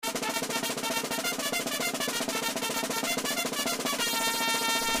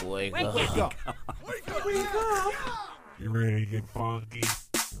Wake Wake up. up. Wake up. You ready to get funky?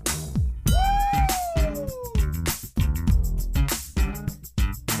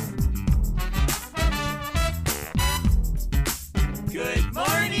 Good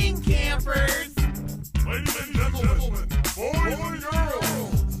morning, campers. Ladies and gentlemen, boys and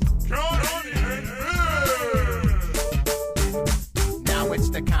girls, Connie and Fish! Now it's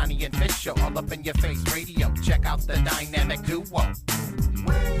the Connie and Fish show, all up in your face radio. Check out the dynamic duo.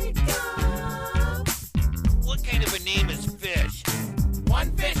 Wake up. What kind of a name is Fish?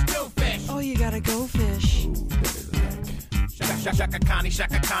 One fish, two fish. Oh, you gotta go fish. Shaka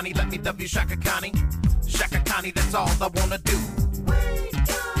Connie, let me W Shaka Connie. Shaka Connie, that's all I wanna do. Wake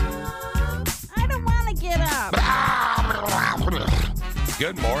up. I don't wanna get up.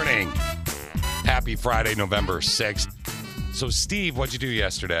 Good morning. Happy Friday, November 6th. So, Steve, what'd you do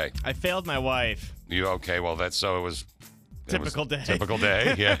yesterday? I failed my wife. You okay? Well, that's so it was... Typical day. Typical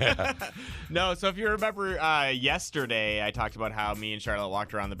day, yeah. No, so if you remember yesterday, I talked about how me and Charlotte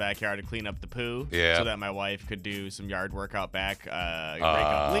walked around the backyard to clean up the poo Yeah. so that my wife could do some yard work out back, break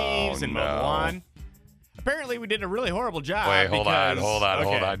up leaves and mow the no. lawn. Apparently, we did a really horrible job. Wait, hold on.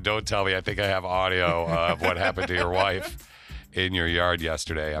 Okay. Don't tell me. I think I have audio of what happened to your wife in your yard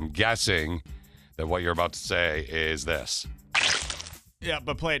yesterday. I'm guessing that what you're about to say is this. Yeah,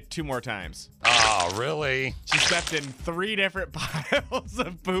 but play it 2 more times. Oh, really? She stepped in 3 different piles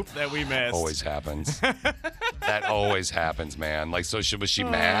of poop that we missed. Always happens. That always happens, man. Like, so was she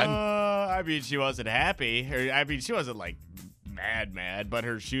mad? I mean, she wasn't happy. She wasn't like mad, but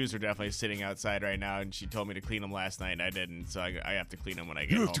her shoes are definitely sitting outside right now, and she told me to clean them last night, and I didn't, so I have to clean them when I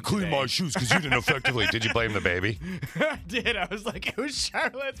get home. You have to clean my shoes because you didn't effectively. Did you blame the baby? I did. I was like, it was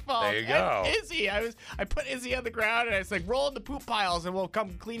Charlotte's fault. There you go. And Izzy. I put Izzy on the ground, and I was like, roll in the poop piles, and we'll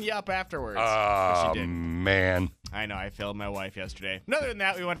come clean you up afterwards. But Oh, she didn't. man. I know. I failed my wife yesterday. Other than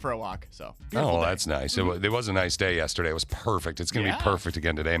that, we went for a walk. So. Oh, that's nice. It was a nice day yesterday. It was perfect. It's going to Yeah. be perfect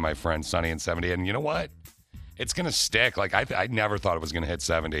again today, my friend. Sunny and 70. And you know what? It's going to stick. Like, I never thought it was going to hit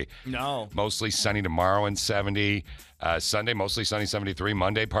 70. No. Mostly sunny tomorrow and 70. Sunday, mostly sunny, 73.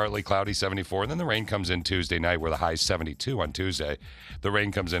 Monday, partly cloudy, 74. And then the rain comes in Tuesday night where the high is 72 on Tuesday. The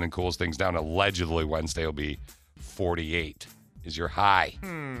rain comes in and cools things down. Allegedly, Wednesday will be 48 is your high.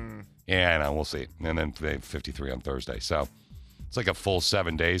 Yeah, I know. We'll see. And then 53 on Thursday. So it's like a full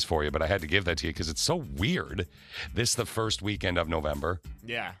 7 days for you. But I had to give that to you because it's so weird. This the first weekend of November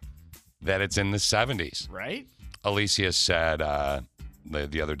Yeah. that it's in the 70s. Right? Alicia said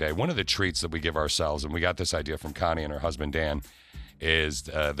the other day, one of the treats that we give ourselves, and we got this idea from Connie and her husband Dan, is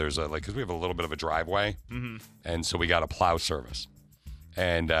there's because we have a little bit of a driveway, and so we got a plow service,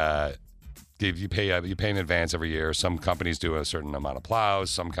 and you pay in advance every year. Some companies do a certain amount of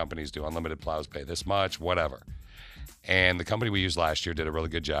plows, some companies do unlimited plows, pay this much, whatever. And the company we used last year did a really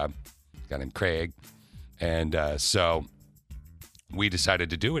good job. A guy named Craig, and so we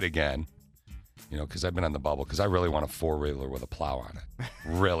decided to do it again. You know, because I've been on the bubble, because I really want a 4-wheeler with a plow on it.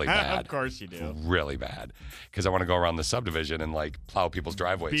 Really bad. Of course you do. Really bad. Because I want to go around the subdivision and, like, plow people's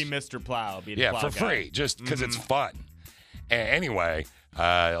driveways. Be Mr. Plow. Be the Yeah, plow for guy. free, just because it's fun. Anyway,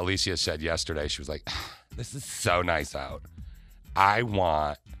 Alicia said yesterday, she was like, this is so nice out. I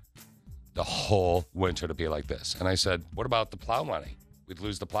want the whole winter to be like this. And I said, what about the plow money? We'd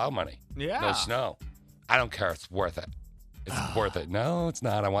lose the plow money. Yeah. No snow. I don't care. It's worth it. It's worth it. No, it's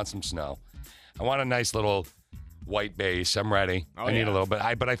not. I want some snow. I want a nice little white base. I'm ready. Oh, I need yeah. a little bit.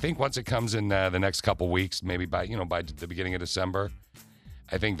 But I think once it comes in the next couple weeks, maybe by the beginning of December,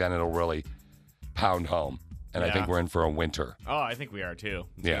 I think then it'll really pound home. And I Yeah. think we're in for a winter. Oh, I think we are too.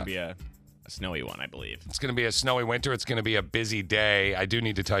 It's Yeah. going to be a snowy one, I believe. It's going to be a snowy winter. It's going to be a busy day. I do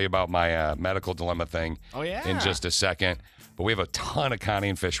need to tell you about my medical dilemma thing Oh, yeah. in just a second. But we have a ton of Connie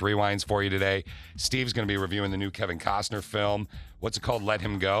and Fish rewinds for you today. Steve's going to be reviewing the new Kevin Costner film. What's it called? Let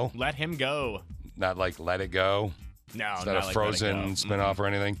Him Go? Let him go. Not like Let It Go? No, Is that not a like Frozen Let It Go. spinoff or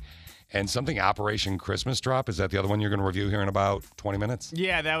anything? And something Operation Christmas Drop. Is that the other one you're going to review here in about 20 minutes?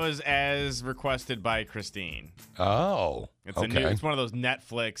 Yeah, that was as requested by Christine. Oh, It's okay. it's one of those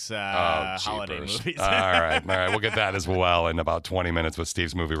Netflix holiday jeepers. movies. All right. We'll get that as well in about 20 minutes with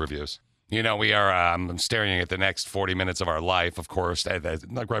Steve's movie reviews. You know, we are I'm staring at the next 40 minutes of our life, of course.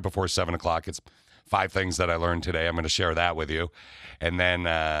 Like right before 7 o'clock, it's 5 things that I learned today. I'm going to share that with you. And then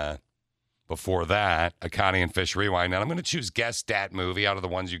before that, a Connie and Fish rewind. And I'm going to choose Guess Stat Movie out of the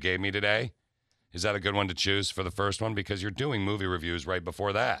ones you gave me today. Is that a good one to choose for the first one? Because you're doing movie reviews right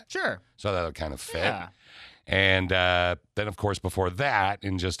before that. Sure. So that'll kind of fit. Yeah. And then, of course, before that,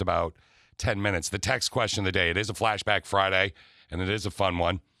 in just about 10 minutes, the text question of the day. It is a Flashback Friday, and it is a fun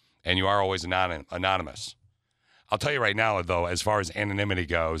one. And you are always anonymous. I'll tell you right now, though, as far as anonymity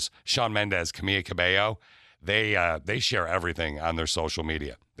goes, Shawn Mendes, Camila Cabello, they share everything on their social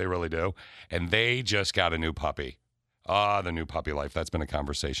media. They really do. And they just got a new puppy. The new puppy life. That's been a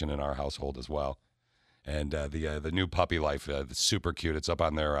conversation in our household as well. And the new puppy life, it's super cute. It's up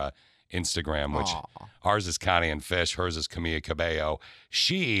on their Instagram, which ours is Connie and Fish. Hers is Camila Cabello.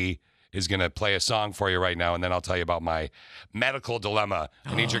 She is going to play a song for you right now, and then I'll tell you about my medical dilemma.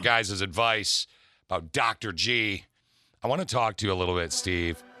 I need your guys' advice about Dr. G. I want to talk to you a little bit,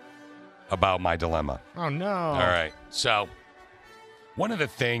 Steve, about my dilemma. Oh, no. All right. So one of the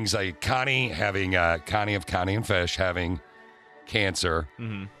things, Connie of Connie and Fish having cancer,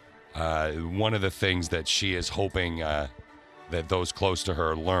 one of the things that she is hoping that those close to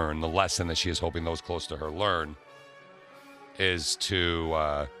her learn, the lesson that she is hoping those close to her learn, is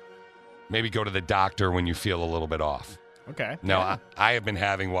to maybe go to the doctor when you feel a little bit off. Okay. Now, I have been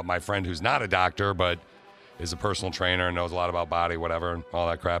having what my friend who's not a doctor, but is a personal trainer and knows a lot about body, whatever, and all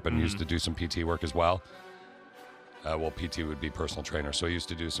that crap, and used to do some PT work as well. PT would be personal trainer, so he used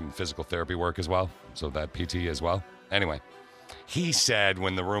to do some physical therapy work as well, so that PT as well. Anyway, he said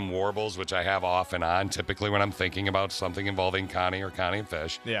when the room warbles, which I have off and on, typically when I'm thinking about something involving Connie or Connie and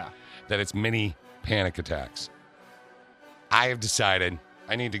Fish, that it's mini panic attacks. I have decided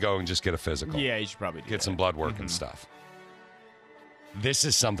I need to go and just get a physical. Yeah, you should probably get some blood work and stuff. This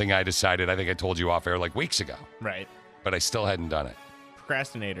is something I decided, I think I told you off air like weeks ago. Right. But I still hadn't done it.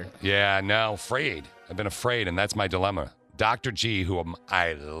 Procrastinator. Yeah, no, afraid. I've been afraid, and that's my dilemma. Dr. G, who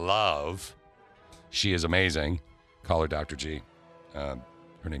I love, she is amazing. Call her Dr. G. Her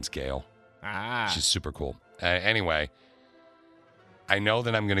name's Gail. She's super cool. Anyway, I know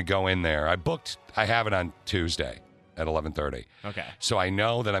that I'm going to go in there. I have it on Tuesday at 11:30. Okay. So I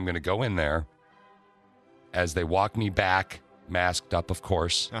know that I'm going to go in there as they walk me back, masked up, of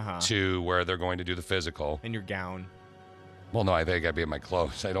course, to where they're going to do the physical. In your gown. Well, no, I think I'd be in my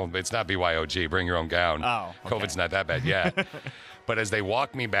clothes. It's not BYOG. Bring your own gown. Oh, okay. COVID's not that bad yet. But as they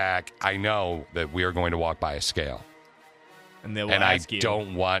walk me back, I know that we are going to walk by a scale. And they will and ask I you.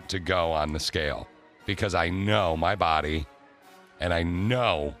 don't want to go on the scale because I know my body, and I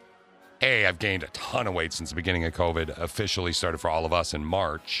know, I've gained a ton of weight since the beginning of COVID. Officially started for all of us in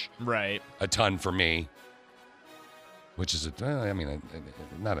March. Right. A ton for me, which is,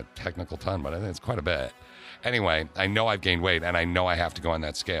 not a technical ton, but I think it's quite a bit. Anyway, I know I've gained weight, and I know I have to go on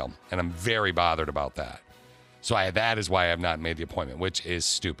that scale, and I'm very bothered about that. So that is why I have not made the appointment, which is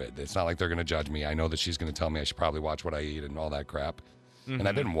stupid. It's not like they're going to judge me. I know that she's going to tell me I should probably watch what I eat and all that crap. And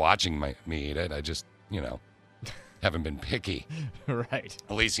I've been watching me eat it. I just, haven't been picky. Right.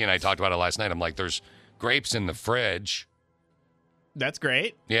 Alicia and I talked about it last night. I'm like, there's grapes in the fridge. That's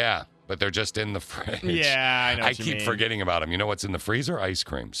great. Yeah, but they're just in the fridge. Yeah, I know what you keep mean. forgetting about them. You know what's in the freezer? Ice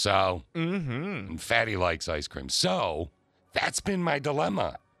cream. So, and Fatty likes ice cream. So, that's been my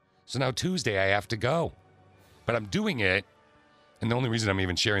dilemma. So now Tuesday I have to go. But I'm doing it, and the only reason I'm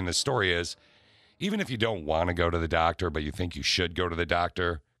even sharing this story is, even if you don't want to go to the doctor, but you think you should go to the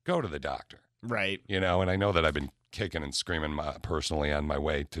doctor, go to the doctor. Right. And I know that I've been kicking and screaming personally on my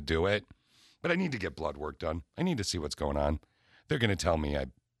way to do it, but I need to get blood work done. I need to see what's going on. They're going to tell me I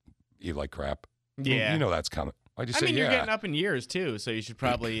eat like crap. Yeah. You know that's coming. Why'd you say you're yeah? getting up in years, too, so you should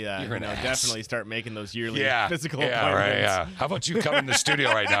probably definitely start making those yearly physical appointments. Right, yeah. How about you come in the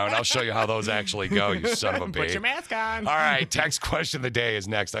studio right now, and I'll show you how those actually go, you son of a bitch. Put your mask on. All right, text question of the day is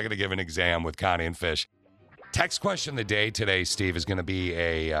next. I'm going to give an exam with Connie and Fish. Text question of the day today, Steve, is going to be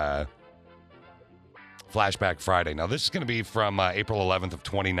a Flashback Friday. Now, this is going to be from April 11th of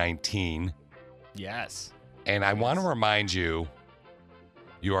 2019. Yes. And I want to remind you,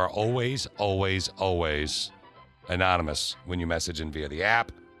 you are always, always, always anonymous when you message in via the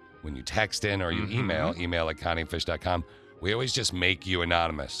app, when you text in, or you email at connieandfish.com. We always just make you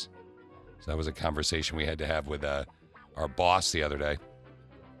anonymous. So that was a conversation we had to have with our boss the other day.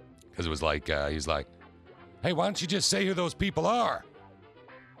 Because it was like, he's like, hey, why don't you just say who those people are?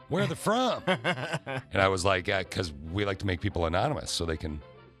 Where they're from? And I was like, because we like to make people anonymous so they can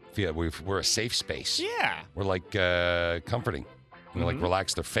feel we're a safe space. Yeah. We're like comforting. Like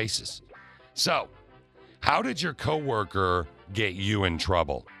relax their faces. So, how did your coworker get you in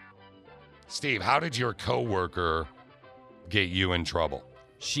trouble? Steve, how did your coworker get you in trouble?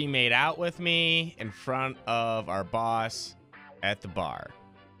 She made out with me in front of our boss at the bar.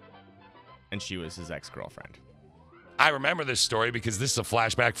 And she was his ex-girlfriend. I remember this story because this is a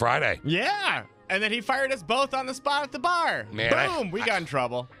Flashback Friday. Yeah. And then he fired us both on the spot at the bar. Man, Boom. We got in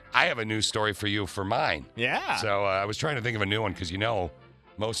trouble. I have a new story for you for mine. Yeah. So I was trying to think of a new one because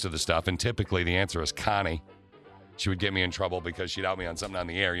most of the stuff, and typically the answer is Connie. she would get me in trouble because she'd out me on something on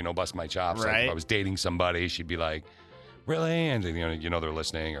the air, bust my chops. Like Right. if I was dating somebody, she'd be like, really? And they're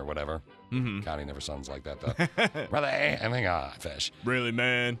listening or whatever. Mm-hmm. Connie never sounds like that though. Really? I think, fish. Really,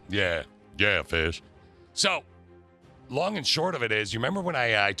 man? Yeah, fish. So, long and short of it is, you remember when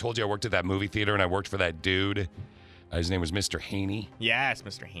I told you I worked at that movie theater and I worked for that dude? His name was Mr. Haney. Yes,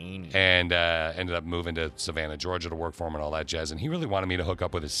 Mr. Haney. And ended up moving to Savannah, Georgia to work for him and all that jazz. And he really wanted me to hook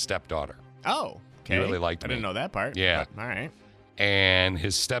up with his stepdaughter. Oh, okay. He really liked I me. didn't know that part. Yeah. But, all right. And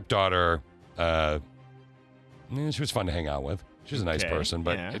his stepdaughter, she was fun to hang out with. She was a nice Okay, person,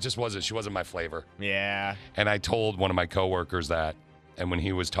 but yeah. it just wasn't, she wasn't my flavor. Yeah. And I told one of my coworkers that, and when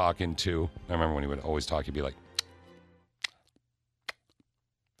he was talking to, I remember when he would always talk, he'd be like,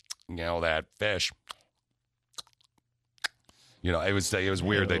 that fish. It was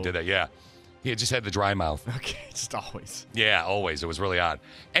weird they did that. Yeah. He had just had the dry mouth. Okay, just always. Yeah, always. It was really odd.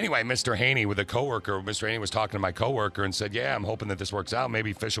 Anyway, Mr. Haney with a coworker, Mr. Haney was talking to my coworker and said, yeah, I'm hoping that this works out.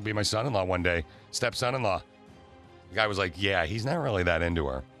 Maybe Fish will be my son-in-law one day. Step-son-in-law. The guy was like, yeah, he's not really that into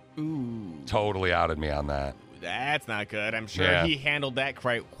her. Ooh. Totally outed me on that. That's not good. I'm sure Yeah. he handled that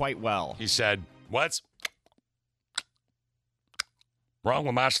quite well. He said, what's wrong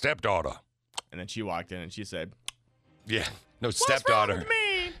with my stepdaughter? And then she walked in and she said, Yeah. No, "What's stepdaughter. wrong with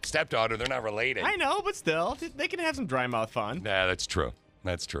me?" Stepdaughter, they're not related. I know, but still, they can have some dry mouth fun. Yeah, that's true.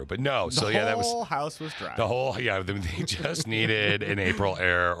 That's true. But no, so The yeah, that was whole house was dry. they just needed an April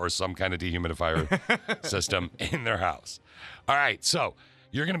air or some kind of dehumidifier system in their house. All right, so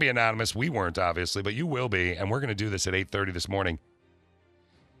you're going to be anonymous. We weren't, obviously, but you will be, and we're going to do this at 8:30 this morning.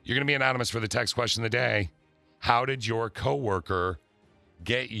 You're going to be anonymous for the text question of the day. How did your coworker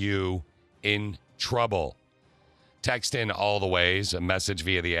get you in trouble? Text in all the ways, a message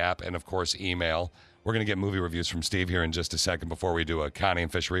via the app, and, of course, email. We're going to get movie reviews from Steve here in just a second before we do a Connie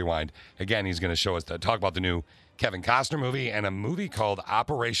and Fish Rewind. Again, he's going to show us, talk about the new Kevin Costner movie and a movie called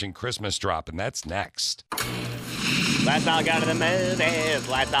Operation Christmas Drop, and that's next. Let's all go to the movies.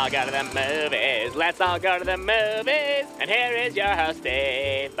 Let's all go to the movies. Let's all go to the movies. And here is your host,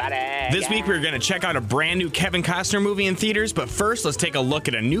 Steve Buddy. This week, we're going to check out a brand new Kevin Costner movie in theaters, but first, let's take a look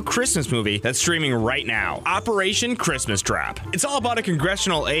at a new Christmas movie that's streaming right now, Operation Christmas Drop. It's all about a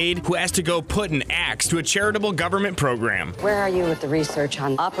congressional aide who has to go put an axe to a charitable government program. Where are you with the research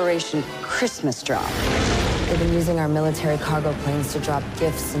on Operation Christmas Drop? They've been using our military cargo planes to drop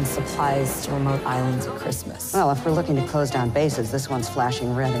gifts and supplies to remote islands at Christmas. Well, if we're looking to close down bases, this one's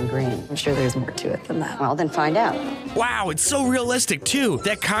flashing red and green. I'm sure there's more to it than that. Well, then find out. Wow, it's so realistic, too.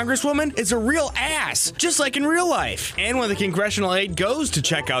 That congresswoman is a real ass, just like in real life. And when the congressional aide goes to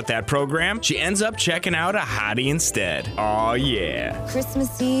check out that program, she ends up checking out a hottie instead. Aw, yeah.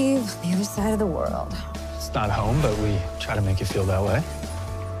 Christmas Eve, the other side of the world. It's not home, but we try to make you feel that way.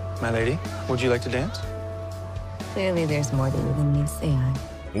 My lady, would you like to dance? Clearly, there's more to you than meets the eye.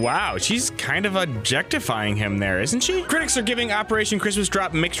 Wow, she's kind of objectifying him there, isn't she? Critics are giving Operation Christmas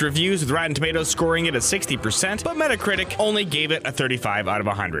Drop mixed reviews, with Rotten Tomatoes scoring it a 60%, but Metacritic only gave it a 35 out of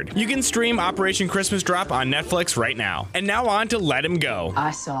 100. You can stream Operation Christmas Drop on Netflix right now. And now on to Let Him Go.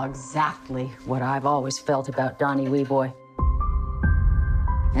 I saw exactly what I've always felt about Donnie Weeboy.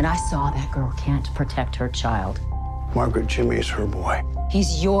 And I saw that girl can't protect her child. Margaret, Jimmy is her boy.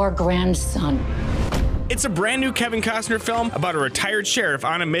 He's your grandson. It's a brand new Kevin Costner film about a retired sheriff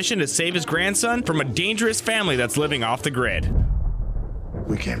on a mission to save his grandson from a dangerous family that's living off the grid.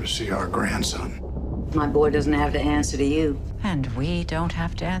 We came to see our grandson. My boy doesn't have to answer to you. And we don't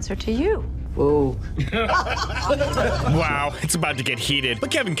have to answer to you. Whoa. Wow, it's about to get heated,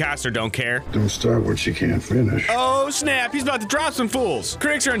 but Kevin Costner don't care. Don't start what you can't finish. Oh snap, he's about to drop some fools.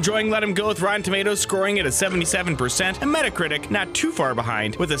 Critics are enjoying Let Him Go, with Rotten Tomatoes scoring it a 77%, and Metacritic not too far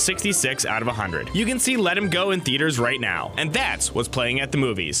behind with a 66 out of 100. You can see Let Him Go in theaters right now, and that's what's playing at the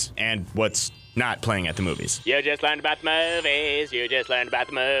movies, and what's not playing at the movies. You just learned about the movies. You just learned about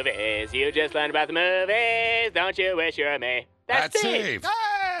the movies. You just learned about the movies. Don't you wish you were me? That's Steve.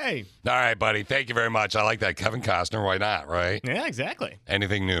 Hey! All right, buddy. Thank you very much. I like that. Kevin Costner, why not, right? Yeah, exactly.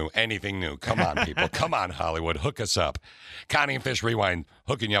 Anything new. Anything new. Come on, people. Come on, Hollywood. Hook us up. Connie and Fish Rewind,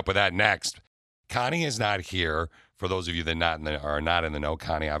 hooking you up with that next. Connie is not here. For those of you that are not in the know,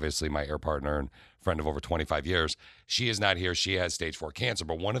 Connie, obviously my air partner and friend of over 25 years, she is not here. She has stage 4 cancer.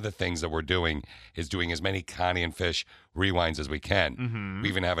 But one of the things that we're doing is doing as many Connie and Fish rewinds as we can. Mm-hmm. We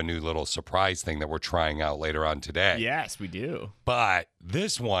even have a new little surprise thing that we're trying out later on today. Yes, we do. But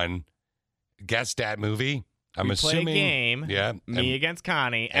this one, guess that movie. I'm we assuming. play a game. Yeah. Me against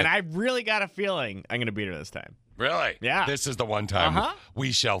Connie, and I really got a feeling I'm going to beat her this time. Really? Yeah. This is the one time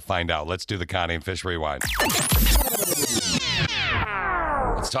we shall find out. Let's do the Connie and Fish Rewind.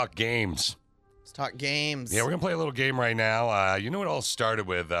 Let's talk games. Let's talk games. Yeah, we're gonna play a little game right now. You know, it all started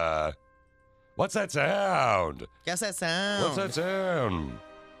with what's that sound? Guess that sound. What's that sound?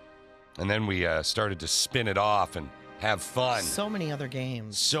 And then we started to spin it off and have fun. So many other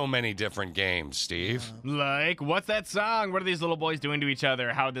games. So many different games, Steve. Like, what's that song? What are these little boys doing to each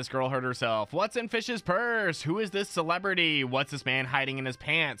other? How'd this girl hurt herself? What's in Fish's purse? Who is this celebrity? What's this man hiding in his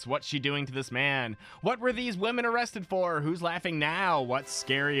pants? What's she doing to this man? What were these women arrested for? Who's laughing now? What's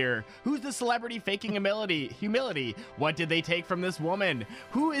scarier? Who's the celebrity faking humility? What did they take from this woman?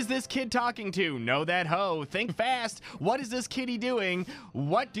 Who is this kid talking to? Know that hoe. Think fast. What is this kitty doing?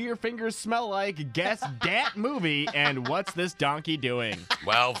 What do your fingers smell like? Guess dat movie. And what's this donkey doing?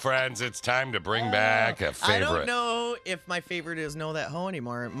 Well, friends, it's time to bring back a favorite. I don't know if my favorite is Know That Hoe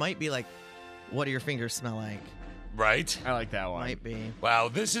anymore. It might be like, what do your fingers smell like? Right? I like that one. Might be. Wow,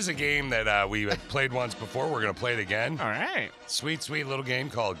 this is a game that we had played once before. We're going to play it again. All right. Sweet, sweet little game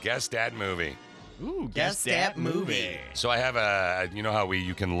called Guess Dat Movie. Ooh, Guess that movie. So I have you know how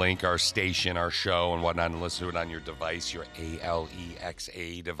you can link our station, our show, and whatnot, and listen to it on your device, your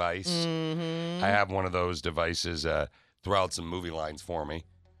Alexa device. Mm-hmm. I have one of those devices. Throw out some movie lines for me.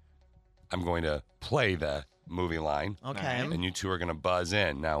 I'm going to play the movie line. Okay. And you two are going to buzz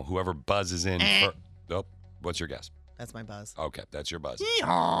in. Now, whoever buzzes in first. Oh, what's your guess? That's my buzz. Okay, that's your buzz.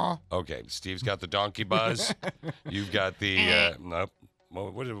 Yeehaw. Okay, Steve's got the donkey buzz. You've got the nope.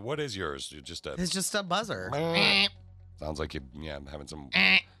 What is yours? You're just a. It's just a buzzer. Sounds like you having some.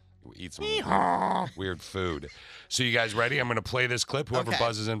 You eat some weird food. So you guys ready? I'm going to play this clip. Whoever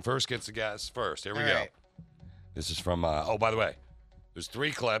buzzes in first gets the guess first. Here we go. Right. This is from. Oh, by the way, there's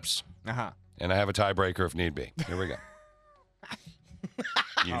 3 clips. Uh-huh. And I have a tiebreaker if need be. Here we go.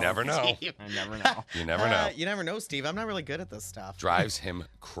 You never know. I never know. You never know. You never know, Steve. I'm not really good at this stuff. Drives him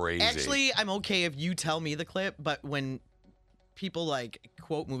crazy. Actually, I'm okay if you tell me the clip, but when people like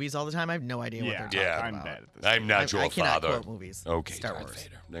quote movies all the time, I have no idea what they're talking I'm about. bad at this. I'm not your I cannot father. quote movies. Okay, Star Darth Wars.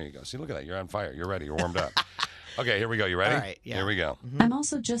 Vader. There you go. See, look at that. You're on fire. You're ready. You're warmed up. Okay, here we go. You ready? All right, yeah. Here we go. I'm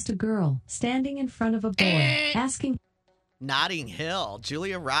also just a girl standing in front of a boy asking. Notting Hill,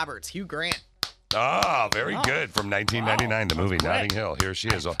 Julia Roberts, Hugh Grant. Ah, very good. From 1999, the movie quick. Notting Hill. Here she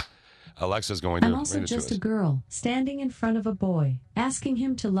is. Alexa's going to I'm also read it to just us. a girl standing in front of a boy asking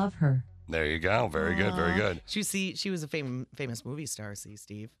him to love her. There you go. Very good. Very good. She was a famous movie star,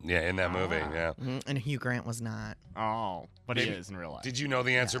 Steve. Yeah, in that movie. Yeah. And Hugh Grant was not. Oh, but he is in real life. Did you know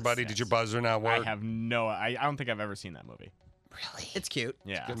the answer, buddy? Did your buzzer not work? I have I don't think I've ever seen that movie. Really? It's cute.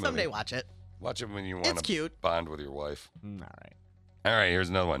 Yeah. Good Someday movie. watch it. Watch it when you It's want to cute. bond with your wife. All right. All right, here's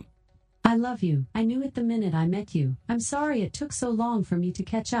another one. I love you. I knew it the minute I met you. I'm sorry it took so long for me to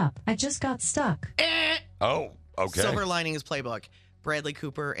catch up. I just got stuck. Oh, okay. Silver Linings Playbook. Bradley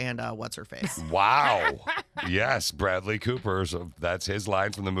Cooper and what's her face. Wow. Yes, Bradley Cooper. So that's his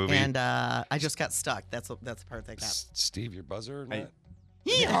line from the movie. And I just got stuck. That's the part that got. Steve, your buzzer? Not?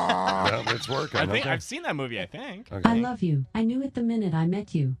 Yeah. Well, it's working. I think okay. I've seen that movie, I think. Okay. I love you. I knew it the minute I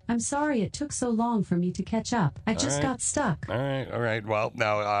met you. I'm sorry it took so long for me to catch up. I just right. got stuck. All right. Well,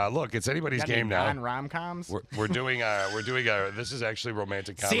 now look, it's anybody's Got game any now. non-rom-coms? We're doing this is actually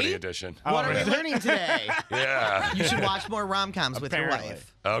romantic comedy See? edition. What are we learning today? Yeah. You should watch more rom-coms with your Apparently.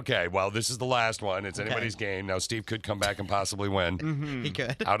 wife. Okay, well, this is the last one. It's anybody's game. Now, Steve could come back and possibly win. He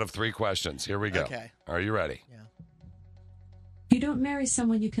could. Out of 3 questions. Here we go. Okay. Are you ready? Yeah. You don't marry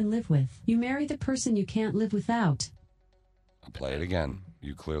someone you can live with. You marry the person you can't live without. I'll play it again.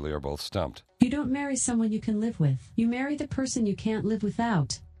 You clearly are both stumped. You don't marry someone you can live with. You marry the person you can't live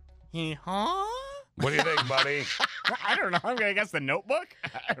without. Huh? What do you think, buddy? I don't know. I'm going to guess The Notebook.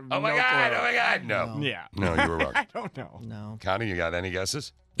 Oh my God. No. Yeah. No, you were wrong. I don't know. No. Connie, you got any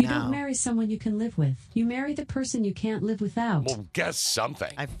guesses? You No. don't marry someone you can live with. You marry the person you can't live without. Well, guess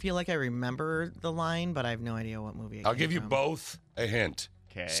something. I feel like I remember the line, but I have no idea what movie. I'll give you both a hint.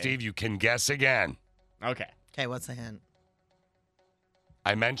 Okay. Steve, you can guess again. Okay. Okay, what's the hint?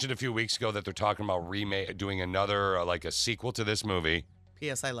 I mentioned a few weeks ago that they're talking about doing another, like a sequel to this movie.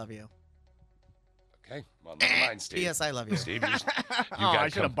 P.S. I love you. Okay, well, never mind, Steve. P.S. I love you. Steve, you I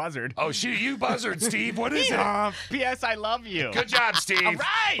should have buzzed. Oh, you buzzed, Steve. What is it? P.S. I love you. Good job, Steve. All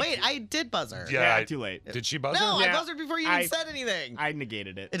right. Wait, I did buzzer. Yeah, too late. Did she buzzer? No, Yeah. I buzzed before you even said anything. I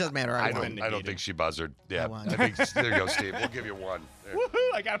negated it. It doesn't matter. I won. don't think she buzzed. Yeah, won. I think there you go, Steve. We'll give you one. There.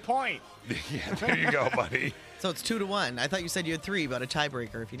 Woohoo! I got a point. Yeah, there you go, buddy. So it's 2-1. I thought you said you had 3, but a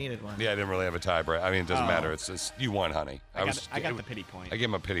tiebreaker if you needed one. Yeah, I didn't really have a tiebreak. I mean, it doesn't Oh. matter. It's you won, honey. I got the pity point. I give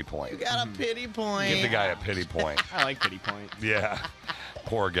him a pity point. You got a pity point. Give the guy a pity point. I like pity points. Yeah,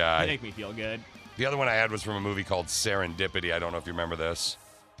 poor They guy. make me feel good. The other one I had was from a movie called Serendipity. I don't know if you remember this.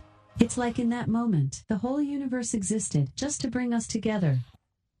 It's like in that moment, the whole universe existed just to bring us together.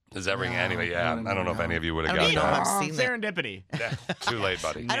 Does that ring anyway? Yeah, I don't know if any of you would have I don't got even know that. if I've seen that. Serendipity. Yeah, too late,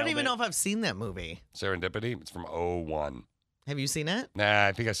 buddy. I don't even know if I've seen that movie. Serendipity. It's from 01. Have you seen it? Nah,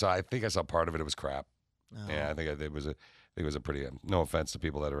 I think I saw part of it. It was crap. Oh. Yeah, I think it was a pretty. No offense to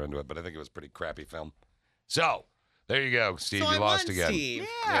people that are into it, but I think it was a pretty crappy film. So there you go, Steve. So you I lost won, again. Steve.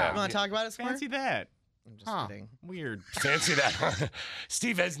 Yeah. You want to talk about it, Square? Fancy that. I'm just kidding. Weird. Fancy that.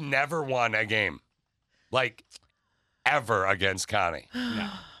 Steve has never won a game, like ever, against Connie. No.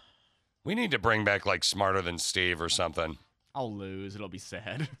 We need to bring back like Smarter Than Steve or something. I'll lose. It'll be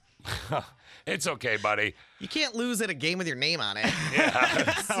sad. It's okay, buddy. You can't lose at a game with your name on it.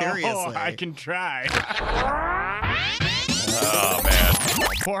 Yeah. Seriously. Oh, I can try. Oh man.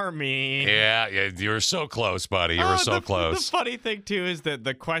 Poor me. Yeah, you were so close, buddy. You were so The close. funny thing too is that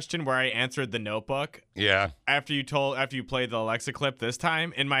the question where I answered the Notebook. Yeah. After you played the Alexa clip this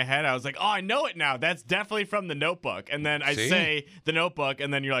time, in my head I was like, "Oh, I know it now. That's definitely from the Notebook." And then I See? say the Notebook,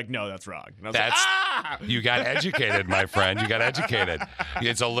 and then you're like, "No, that's wrong." And I was like, "Ah!" You got educated, my friend. You got educated.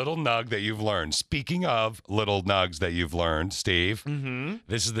 It's a little nug that you've learned. Speaking of little nugs that you've learned, Steve,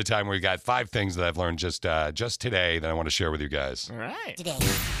 this is the time where we got 5 things that I've learned just today that I want to share with you guys. All right.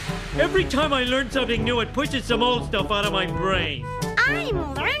 Every time I learn something new, it pushes some old stuff out of my brain.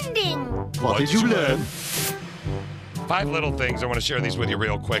 I'm learning. What did you learn? 5 little things. I want to share these with you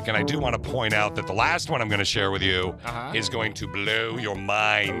real quick, and I do want to point out that the last one I'm going to share with you is going to blow your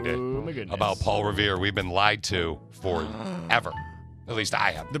mind about Paul Revere. We've been lied to forever. At least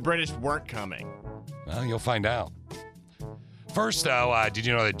I have. The British weren't coming. Well, you'll find out. First, though, did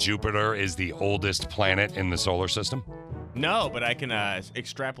you know that Jupiter is the oldest planet in the solar system? No, but I can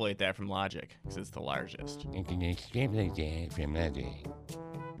extrapolate that from logic because it's the largest.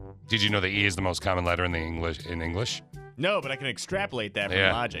 Did you know that E is the most common letter in English? No, but I can extrapolate that from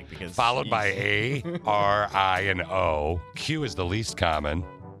logic because followed by A, R, I, and O. Q is the least common,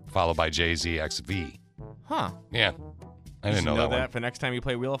 followed by J, Z, X, V. Huh. Yeah. I You didn't should know that one. for next time you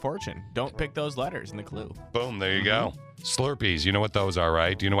play Wheel of Fortune. Don't pick those letters in the clue. Boom, there you go. Slurpees, you know what those are,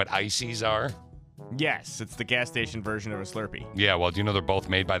 right? Do you know what ices are? Yes, it's the gas station version of a Slurpee. Yeah, well, do you know they're both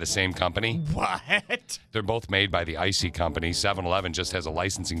made by the same company? What? They're both made by the Icy company. 7-Eleven just has a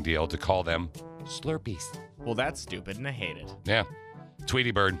licensing deal to call them Slurpees. Well, that's stupid, and I hate it. Yeah. Tweety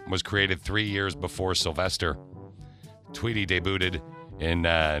Bird was created 3 years before Sylvester. Tweety debuted in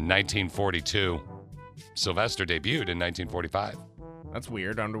 1942. Sylvester debuted in 1945. That's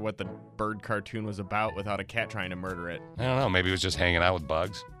weird. I wonder what the bird cartoon was about without a cat trying to murder it. I don't know. Maybe it was just hanging out with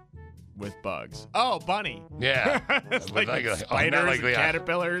bugs. With bugs. Oh, bunny. Yeah. It's like Like- spiders and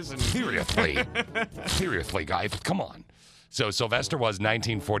caterpillars. And Seriously, guys, come on. So Sylvester was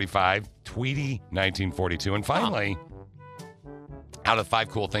 1945, Tweety 1942. And finally, out of 5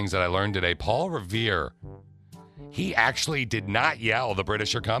 cool things that I learned today, Paul Revere, he actually did not yell, "The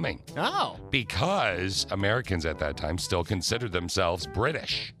British are coming." Oh. Because Americans at that time still considered themselves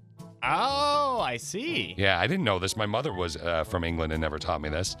British. Oh, I see. Yeah, I didn't know this. My mother was from England and never taught me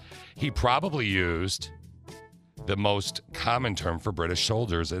this. He probably used the most common term for British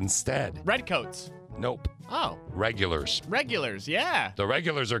soldiers instead. Redcoats. Nope. Oh. Regulars. Regulars, yeah. The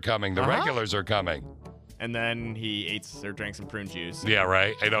regulars are coming. The regulars are coming. And then he ate or drank some prune juice. Yeah,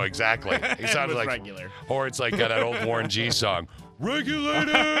 right. I know exactly. He sounded Was like regular. Or it's like that old Warren G song.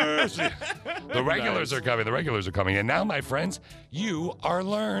 Regulators. The regulars are coming. The regulars are coming. And now, my friends, you are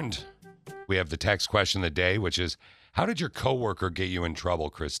learned. We have the text question of the day, which is, how did your coworker get you in trouble,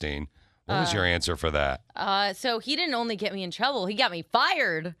 Christine? What was your answer for that? So he didn't only get me in trouble, he got me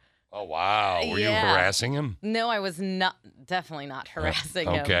fired. Oh, wow. Were you Yeah. harassing him? No, I was definitely not harassing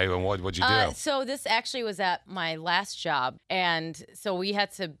him. Okay, well, what'd you do? So this actually was at my last job. And so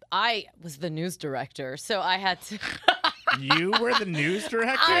I was the news director. So I had to. You were the news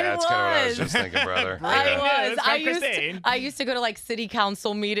director? I That's kind of what I was was. just thinking, brother. I was. Christine. I used to go to like city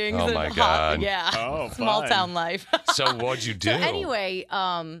council meetings. Oh, and my God. Yeah. Oh, Small fun. town life. So what'd you do? So anyway,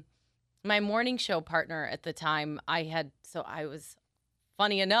 my morning show partner at the time,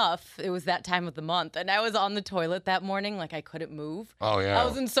 funny enough, it was that time of the month, and I was on the toilet that morning, like I couldn't move. Oh, yeah. I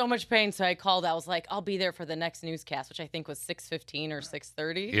was in so much pain, so I called. I was like, I'll be there for the next newscast, which I think was 6:15 or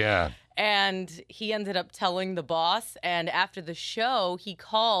 6:30. Yeah. And he ended up telling the boss, and after the show, he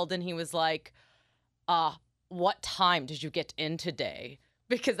called and he was like, what time did you get in today?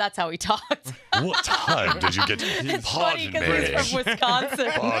 Because that's how he talked. What time did you get in? It's funny because he's from Wisconsin.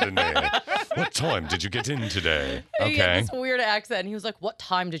 Pardon me. What time did you get in today? He had Okay. this weird accent. And he was like, what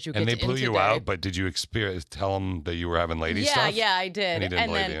time did you get And they in blew you today? out, but did you tell them that you were having lady stuff? Yeah, I did. And he didn't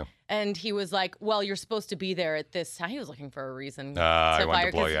believe then, you. And he was like, well, you're supposed to be there at this time. He was looking for a reason I to wanted to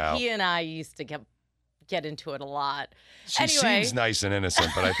fire blow you 'cause out. he and I used to get get into it a lot. She Anyway. seems nice and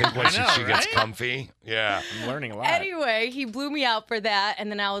innocent, but I think once she gets comfy, yeah. I'm learning a lot. Anyway, he blew me out for that. And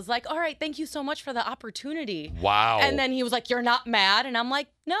then I was like, all right, thank you so much for the opportunity. Wow. And then he was like, you're not mad? And I'm like,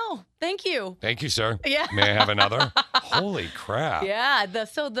 no, thank you. Thank you, sir. Yeah. May I have another? Holy crap. Yeah.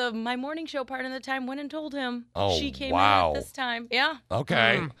 My morning show part of the time went and told him. Oh, she came wow. in at this time. Yeah.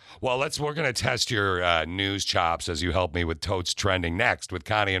 Okay. Well, we're going to test your news chops as you help me with Totes Trending next with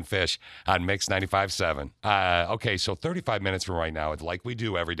Connie and Fish on Mix 95.7. Okay, so 35 minutes from right now, it's like we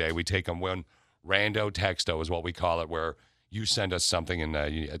do every day. We take them one rando texto is what we call it, where you send us something and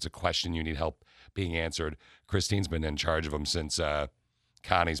it's a question you need help being answered. Christine's been in charge of them since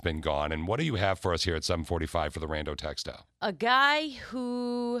Connie's been gone. And what do you have for us here at 7:45 for the rando texto? A guy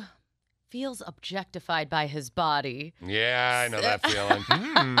who feels objectified by his body. Yeah, I know that feeling.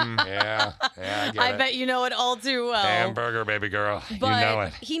 Yeah, I get I it. bet you know it all too well. Hamburger, baby girl. But you know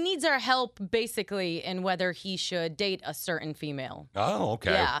it. he needs our help basically in whether he should date a certain female. Oh,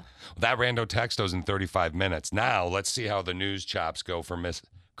 okay. Yeah. That rando texto's in 35 minutes. Now, let's see how the news chops go for Miss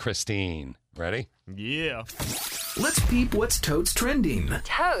Christine. Ready? Yeah. Let's peep what's Totes Trending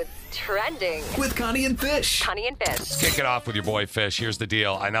Totes Trending with Connie and Fish. Connie and Fish. Let's kick it off with your boy Fish. Here's the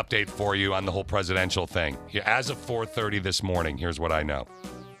deal. An update for you on the whole presidential thing. As of 4:30 this morning, here's what I know.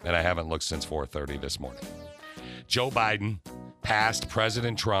 And I haven't looked since 4:30 this morning. Joe Biden passed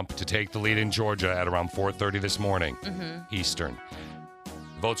President Trump to take the lead in Georgia at around 4:30 this morning, Eastern.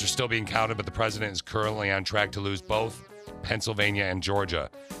 Votes are still being counted, but the president is currently on track to lose both Pennsylvania and Georgia.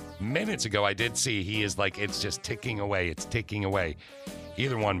 Minutes ago, I did see he is like, it's just ticking away. It's ticking away.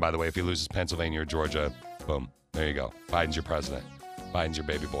 Either one, by the way, if he loses Pennsylvania or Georgia, boom, there you go. Biden's your president. Biden's your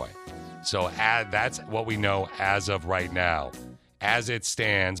baby boy. So that's what we know as of right now. As it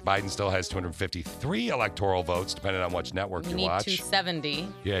stands, Biden still has 253 electoral votes, depending on which network you need watch. 270.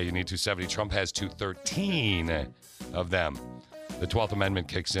 Yeah, you need 270. Trump has 213 of them. The 12th Amendment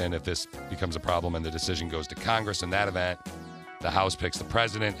kicks in if this becomes a problem and the decision goes to Congress. In that event, the House picks the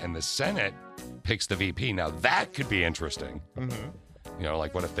president and the Senate picks the VP. Now, that could be interesting. You know,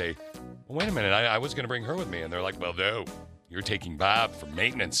 like what if they, well, wait a minute, I was going to bring her with me. And they're like, well, no, you're taking Bob for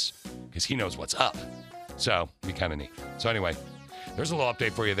maintenance because he knows what's up. So, it'd be kind of neat. So anyway, there's a little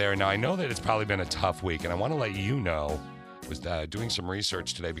update for you there. Now, I know that it's probably been a tough week, and I want to let you know, I was doing some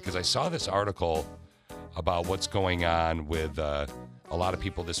research today because I saw this article about what's going on with a lot of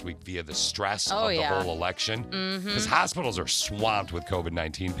people this week via the stress of the whole election. Because hospitals are swamped with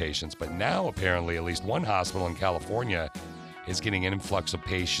COVID-19 patients, but now apparently at least one hospital in California is getting an influx of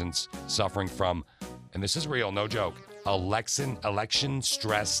patients suffering from, and this is real, no joke, election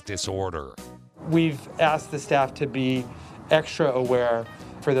stress disorder. We've asked the staff to be extra aware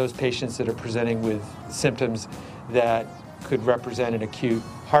for those patients that are presenting with symptoms that could represent an acute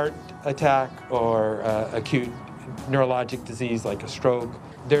heart attack or acute neurologic disease like a stroke.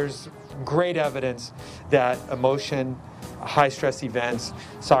 There's great evidence that emotion, high stress events,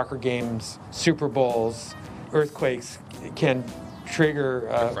 soccer games, Super Bowls, earthquakes can trigger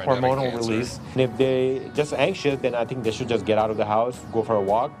hormonal release. And if they're just anxious, then I think they should just get out of the house, go for a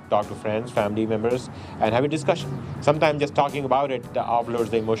walk, talk to friends, family members, and have a discussion. Sometimes just talking about it offloads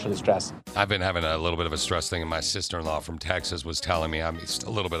the emotional stress. I've been having a little bit of a stress thing, and my sister-in-law from Texas was telling me it's a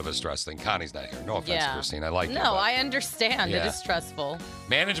little bit of a stress thing. Connie's not here. No offense, Christine. I like you. No, I understand. Yeah. It is stressful.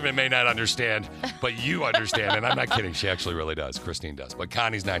 Management may not understand, but you understand. And I'm not kidding. She actually really does. Christine does. But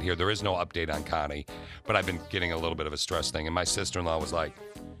Connie's not here. There is no update on Connie. But I've been getting a little bit of a stress thing. And my sister-in-law was like,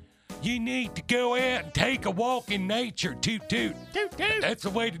 you need to go out and take a walk in nature. Toot, toot. Toot, toot. That's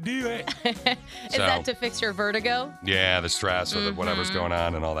the way to do it. Is that to fix your vertigo? Yeah, the stress or whatever's going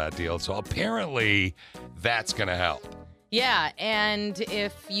on and all that deal. So apparently that's going to help. Yeah, and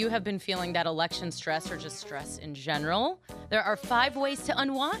if you have been feeling that election stress or just stress in general, there are 5 ways to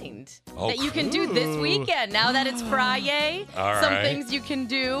unwind that you can do this weekend. Now that it's Friday, some things you can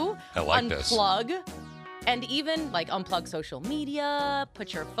do. I like unplug, and even like unplug social media,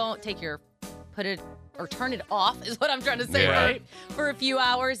 put your phone, turn it off is what I'm trying to say, right? For a few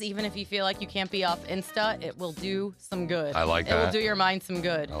hours, even if you feel like you can't be off Insta, it will do some good. I like that. It will do your mind some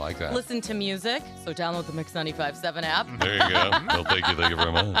good. I like that. Listen to music, so download the Mix 95.7 app. There you go. Well, thank you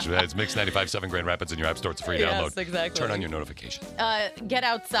very much. It's Mix 95.7 Grand Rapids in your app store. It's a free download. Yes, exactly. Turn on your notifications. Get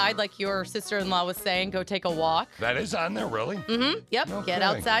outside, like your sister-in-law was saying. Go take a walk. That is on there, really? Mm-hmm. Yep. No Get kidding.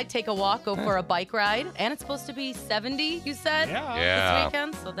 outside, take a walk, go for a bike ride. And it's supposed to be 70, you said? Yeah. This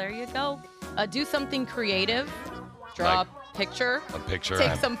weekend, so there you go. Do something creative. Drop picture. A picture.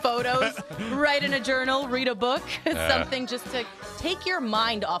 Take some photos, write in a journal, read a book, Yeah. something just to take your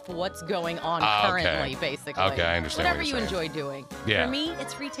mind off of what's going on currently, basically. Okay, I understand Whatever what you you're saying. enjoy doing. Yeah. For me,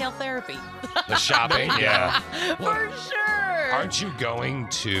 it's retail therapy. The shopping, yeah. For sure. Aren't you going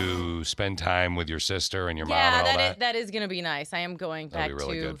to spend time with your sister and your mom Yeah, and all that? that is going to be nice. I am going back That'd be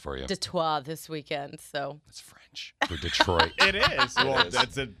really to good for you. Detroit this weekend, so. For Detroit. It is. Well, It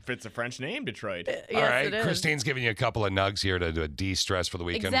is. it's a French name, Detroit. All right, it is. Christine's giving you a couple of nugs here to de-stress for the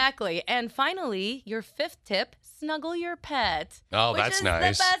weekend. Exactly. And finally, your fifth tip, snuggle your pet. Oh, which that's is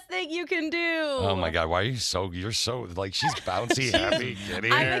nice. the best thing you can do. Oh my God, why are you're so, like, she's bouncy, happy,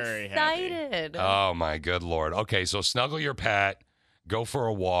 kitty. I'm excited. Oh my good Lord. Okay, so snuggle your pet, go for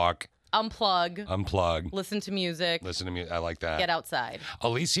a walk, Unplug. unplug, Listen to music. listen to me. I like that. Get outside.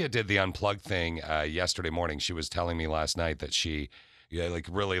 Alicia did the unplug thing yesterday morning. She was telling me last night that she,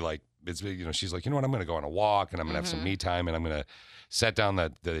 really like, it's, she's like, you know what, I'm going to go on a walk and I'm going to have some me time and I'm going to set down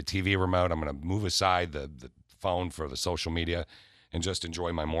the TV remote. I'm going to move aside the phone for the social media and just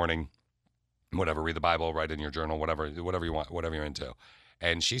enjoy my morning, whatever, read the Bible, write in your journal, whatever you want, whatever you're into.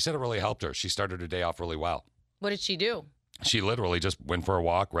 And she said it really helped her. She started her day off really well. What did she do? She literally just went for a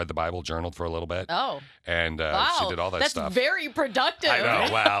walk, read the Bible, journaled for a little bit. Oh. And Wow. she did all that That's stuff. very productive. I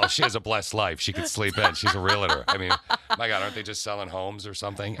know. Wow. She has a blessed life. She could sleep in. She's a realtor. I mean, my God, aren't they just selling homes or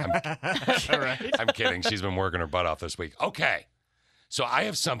something? I'm kidding. She's been working her butt off this week. Okay. So I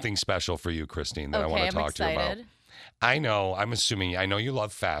have something special for you, Christine, that I want to talk to you about. I know you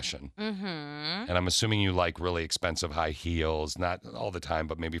love fashion. Mm-hmm. And I'm assuming you like really expensive high heels, not all the time,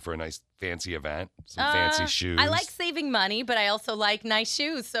 but maybe for a nice fancy event, some fancy shoes. I like saving money, but I also like nice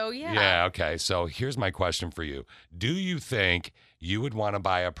shoes. So, yeah. Yeah, okay. So here's my question for you. Do you think you would want to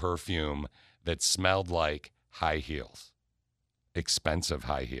buy a perfume that smelled like high heels? Expensive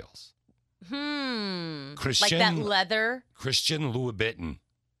high heels. Like that leather. Christian Louboutin.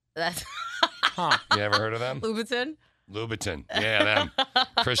 That's You ever heard of them? Louboutin. Louboutin. Yeah, them.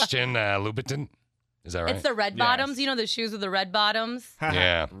 Christian Louboutin. Is that right? It's the red bottoms. You know the shoes with the red bottoms?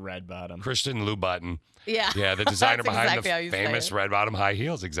 Yeah. Red bottom. Christian Louboutin. Yeah. Yeah, the designer That's behind exactly how the you say famous it. red bottom high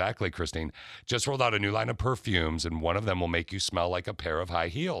heels. Exactly, Christine. Just rolled out a new line of perfumes, and one of them will make you smell like a pair of high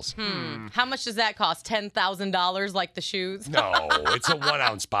heels. How much does that cost? $10,000 like the shoes? No, it's a 1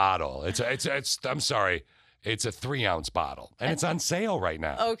 ounce bottle. I'm sorry. It's a 3 ounce bottle, and it's on sale right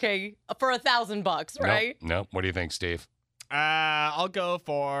now. Okay, for $1,000, right? Nope. What do you think, Steve? I'll go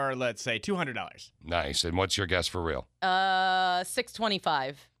for, let's say, $200. Nice. And what's your guess for real?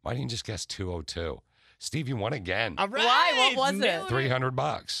 $625. Why didn't you just guess 202? Steve, you won again. All right. Why? What was it?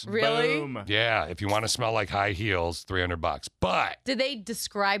 $300. Really? Boom. Yeah, if you want to smell like high heels, $300. But Did they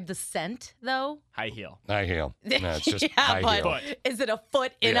describe the scent though? High heel. high heel. No, it's just yeah, high but heel. is it a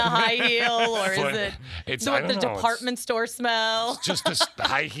foot in Yeah. a high heel, or Foot. is it It's what I the don't know, department store smell? It's just a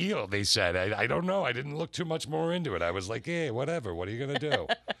high heel, they said. I don't know. I didn't look too much more into it. I was like, hey, whatever. What are you going to do?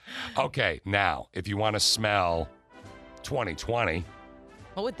 Okay, now, if you want to smell 2020,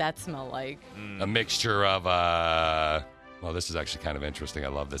 What would that smell like? a mixture of, well, this is actually kind of interesting. I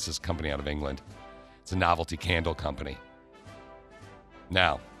love this. This is a company out of England. It's a novelty candle company.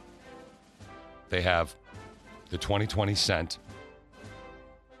 Now, they have the 2020 scent.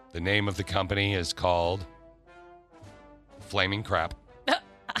 The name of the company is called Flaming Crap.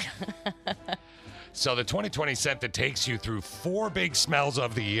 So the 2020 scent that takes you through 4 big smells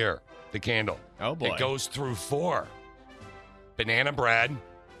of the year, the candle. Oh, boy. It goes through 4. Banana bread.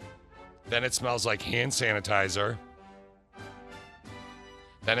 Then it smells like hand sanitizer.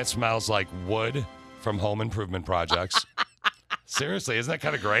 Then it smells like wood from home improvement projects. Seriously, isn't that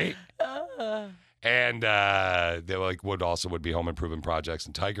kind of great? And they were like wood also would be home improvement projects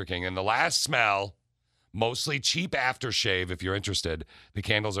and Tiger King. And the last smell, mostly cheap aftershave if you're interested. The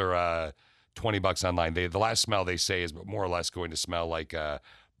candles are $20 online. The last smell they say is more or less going to smell like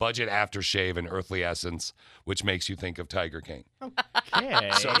budget aftershave and earthly essence, which makes you think of Tiger King.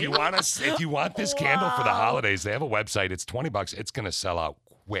 Okay. So if you want this candle for the holidays, they have a website. It's $20. It's going to sell out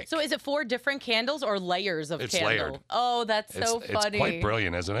quick. So is it 4 different candles or layers of It's candle? layered. Oh, that's so funny. It's quite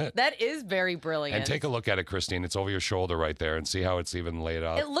brilliant, isn't it? That is very brilliant. And take a look at it, Christine. It's over your shoulder right there, and see how it's even laid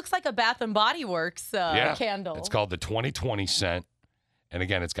out. It looks like a Bath and Body Works candle. It's called the 2020 scent. And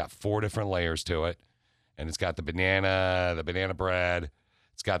again, it's got 4 different layers to it. And it's got the banana bread.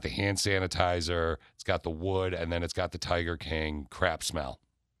 It's got the hand sanitizer. It's got the wood. And then it's got the Tiger King crap smell.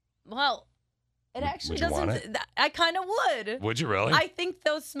 Well, it actually would you want doesn't. I kind of would. Would you really? I think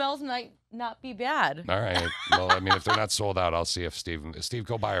those smells might not be bad. All right. Well, I mean, if they're not sold out, I'll see if Steve,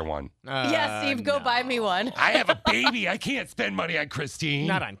 go buy her one. Yeah, Steve, go buy me one. I have a baby. I can't spend money on Christine.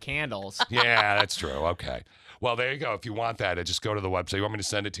 Not on candles. Yeah, that's true. Okay. Well, there you go. If you want that, just go to the website. You want me to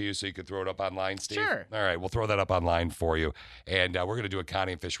send it to you so you can throw it up online, Steve? Sure. All right, we'll throw that up online for you. And we're going to do a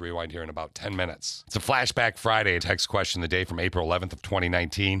Connie and Fish rewind here in about 10 minutes. It's a Flashback Friday, a text question of the day from April 11th of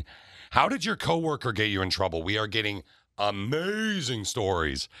 2019. How did your coworker get you in trouble? We are getting amazing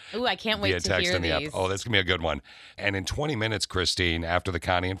stories. Ooh, I can't via wait to text hear in the app. these. Oh, that's going to be a good one. And in 20 minutes, Christine, after the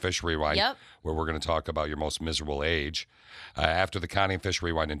Connie and Fish rewind, where we're going to talk about your most miserable age, after the Connie and Fish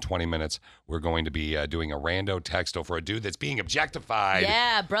rewind in 20 minutes, we're going to be doing a rando texto for a dude that's being objectified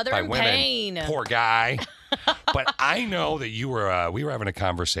Yeah, brother by in women. pain. Poor guy. But I know that you were, we were having a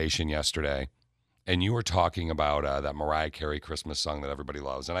conversation yesterday, and you were talking about that Mariah Carey Christmas song that everybody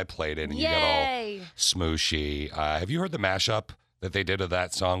loves, and I played it, and you got all smooshy. Have you heard the mashup that they did of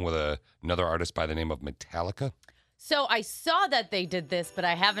that song with another artist by the name of Metallica? So I saw that they did this, but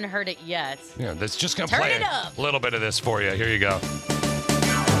I haven't heard it yet. Yeah, that's just going to Turn play it up. a little bit of this for you. Here you go.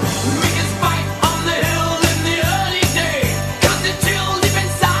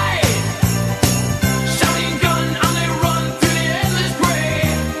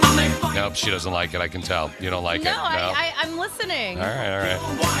 Nope, she doesn't like it. I can tell. You don't like it. No, I'm listening. All right, all right.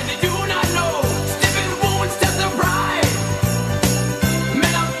 Why they do not know? Stepping wounds to surprise.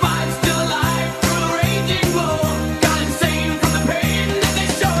 Men are five still alive through a raging blow. Gone insane from the pain that they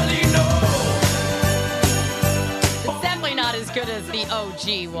surely know. It's definitely not as good as the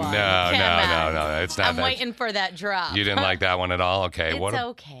OG one. No. It's not I'm that. waiting for that drop. You didn't like that one at all? Okay. It's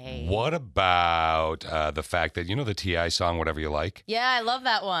okay. What about the fact that, you know the T.I. song, Whatever You Like? Yeah, I love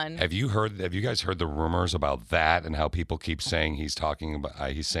that one. Have you guys heard the rumors about that and how people keep saying he's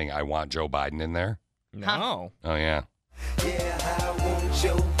saying, I want Joe Biden in there? No. Oh, yeah. He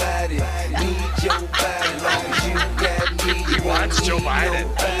wants Joe Biden.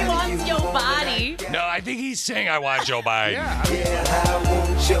 He wants your body. No, I think he's saying I want Joe Biden. Oh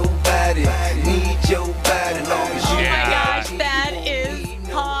my gosh, that is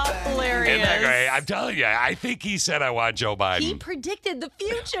hilarious. Isn't that great? I'm telling you, I think he said I want Joe Biden. He predicted the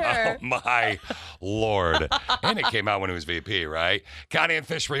future. Oh, my Lord. And it came out when he was VP, right? Connie and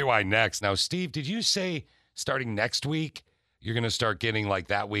Fish Rewind next. Now, Steve, did you say starting next week, you're going to start getting like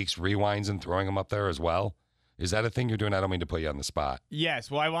that week's rewinds and throwing them up there as well? Is that a thing you're doing? I don't mean to put you on the spot.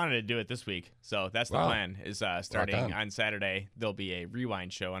 Yes, well, I wanted to do it this week, so that's the Wow. plan. Is starting done. on Saturday, there'll be a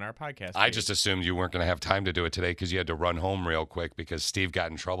rewind show on our podcast. I feed. just assumed you weren't going to have time to do it today because you had to run home real quick because Steve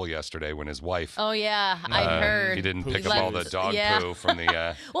got in trouble yesterday when his wife. Oh yeah, I heard. He didn't pick Left- up all the dog poo from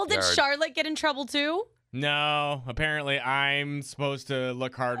the. Well, did yard. Charlotte get in trouble too? No, apparently I'm supposed to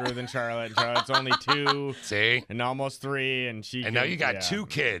look harder than Charlotte. Charlotte's only 2. See? And almost 3, and she. And now you got 2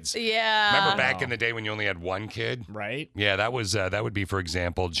 kids. Yeah. Remember back in the day when you only had 1 kid? Right. Yeah, that would be, for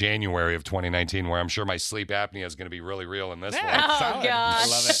example, January of 2019, where I'm sure my sleep apnea is going to be really real in this one. Oh gosh. I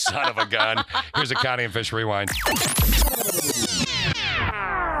love it. Son of a gun. Here's a Connie and Fish rewind.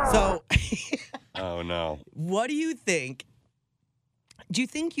 So, oh no. what do you think? Do you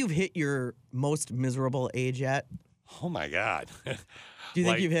think you've hit your most miserable age yet? Oh my God. Do you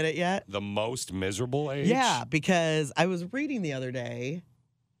think you've hit it yet? The most miserable age? Yeah, because I was reading the other day.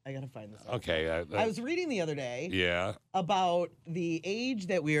 I gotta find this. Okay. I was reading the other day. Yeah. About the age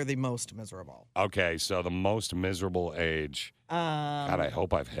that we are the most miserable. Okay, so the most miserable age. God, I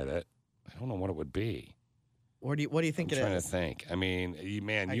hope I've hit it. I don't know what it would be. What do you think I'm it trying is? to think. I mean,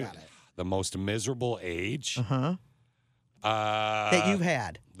 I got it. The most miserable age. Uh-huh. That you've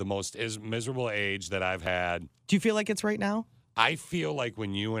had. The most miserable age that I've had. Do you feel like it's right now? I feel like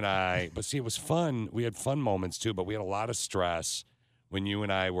when you and I, but see, it was fun. We had fun moments too, but we had a lot of stress when you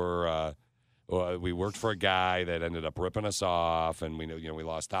and I were. We worked for a guy that ended up ripping us off, and we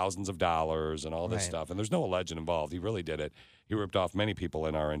lost thousands of dollars and all this stuff. And there's no alleged involved. He really did it. He ripped off many people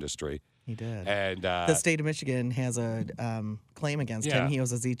in our industry. He did. And the state of Michigan has a claim against him. He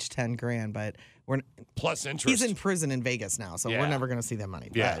owes us each $10,000, but we're plus interest. He's in prison in Vegas now, so we're never going to see that money.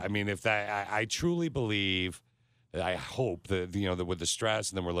 Yeah, But I mean, if that, I truly believe. I hope that that with the stress,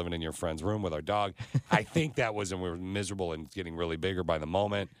 and then we're living in your friend's room with our dog. I think that was, and we were miserable and getting really bigger by the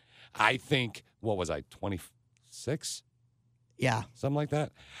moment. I think, what was I, 26? Yeah. Something like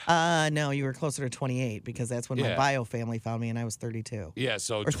that? No, you were closer to 28 because that's when my bio family found me and I was 32. Yeah,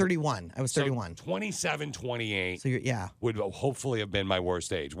 so... Or 31. I was 31. 27, 28 so you're, would hopefully have been my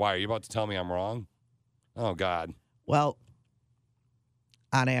worst age. Why? Are you about to tell me I'm wrong? Oh, God. Well,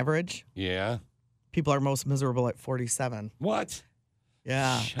 on average... Yeah? People are most miserable at 47. What?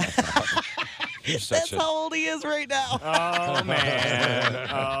 Yeah. That's how old he is right now. Oh, man.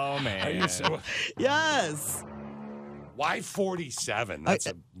 Oh, man. Yes. Why 47? That's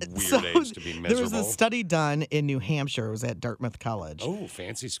a weird So, age to be miserable. There was a study done in New Hampshire. It was at Dartmouth College. Oh,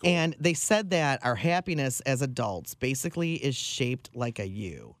 fancy school. And they said that our happiness as adults basically is shaped like a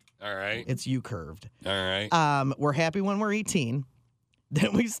U. All right. It's U-curved. All right. We're happy when we're 18.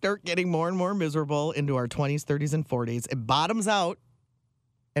 Then we start getting more and more miserable into our 20s, 30s, and 40s. It bottoms out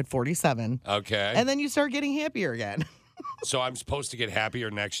at 47. Okay. And then you start getting happier again. So I'm supposed to get happier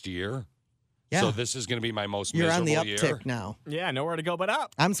next year? Yeah. So this is going to be my most You're on miserable the year? uptick now. Yeah, nowhere to go but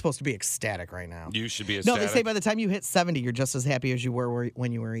up. I'm supposed to be ecstatic right now. You should be No, ecstatic. they say by the time you hit 70, you're just as happy as you were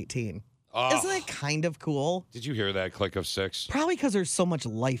when you were 18. Oh. Isn't that kind of cool? Did you hear that click of 6? Probably because there's so much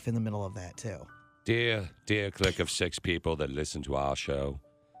life in the middle of that, too. Dear click of 6 people that listen to our show,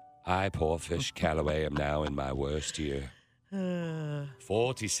 I, poor fish Calloway, am now in my worst year.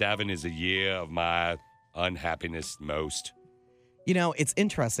 47 is a year of my unhappiness most. You know, it's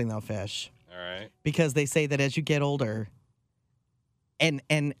interesting, though, Fish. All right. Because they say that as you get older, and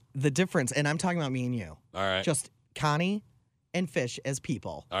the difference, and I'm talking about me and you. All right. Just Connie and Fish as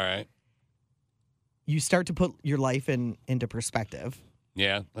people. All right. You start to put your life into perspective.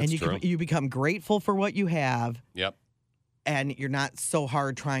 Yeah, that's and true. You become grateful for what you have. Yep. And you're not so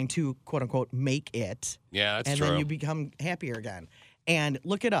hard trying to, quote unquote, make it. Yeah, that's and true. then you become happier again. And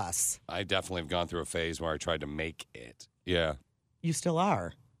look at us. I definitely have gone through a phase where I tried to make it. Yeah. You still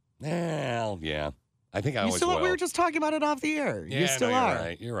are. Well, yeah. I think I You always still will. We were just talking about it off the air. Yeah, you still no,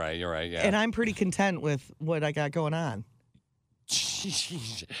 are. You're right. You're right. Yeah. And I'm pretty content with what I got going on.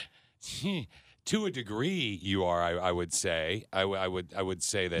 To a degree, you are. I would say. I would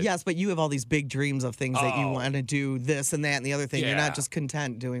say that. Yes, but you have all these big dreams of things that you Oh. want to do, this and that and the other thing. You're Yeah. not just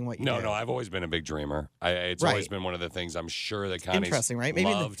content doing what you do. No, I've always been a big dreamer. It's Right. always been one of the things I'm sure that Connie's Interesting, right?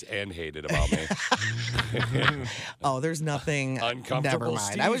 Maybe loved and hated about me. Oh, there's nothing. Uncomfortable Never mind.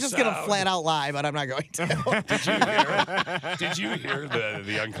 Steve I was just going to sound. flat out lie, but I'm not going to. Did you hear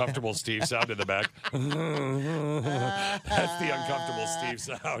the uncomfortable Steve sound in the back? That's the uncomfortable Steve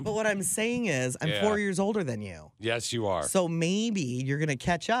sound. But what I'm saying is, I'm Yeah. 4 years older than you. Yes, you are. So maybe you're going to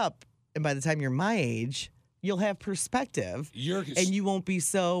catch up, and by the time you're my age, you'll have perspective, and you won't be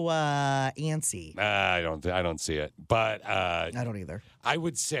so antsy. I don't see it, but I don't either. I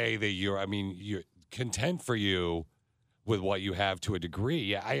would say that you're content for you with what you have to a degree.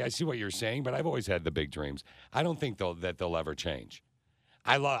 Yeah, I see what you're saying, but I've always had the big dreams. I don't think that they'll ever change.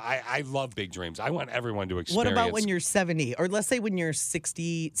 I love big dreams. I want everyone to experience. What about when you're 70, or let's say when you're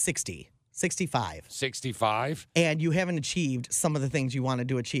 65? 65? And you haven't achieved some of the things you wanted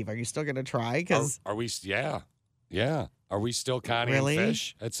to achieve. Are you still going to try? Because Are we? Yeah. Are we still Connie Really? and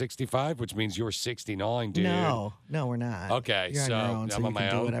Fish at 65? Which means you're 69, dude. no, we're not. Okay, You're so on your own, so I'm you on can my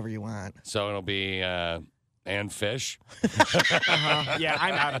do own. whatever you want. So it'll be and Fish. Yeah,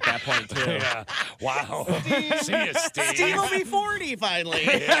 I'm out at that point too. Yeah. Wow. See you, Steve. Steve will be 40 finally.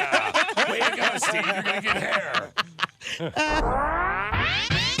 Yeah. Way to go, Steve. You're gonna get hair.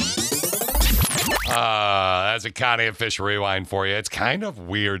 That's a Connie and Fish rewind for you. It's kind of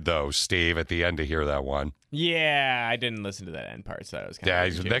weird though, Steve, at the end to hear that one. Yeah, I didn't listen to that end part, so that was kind Yeah,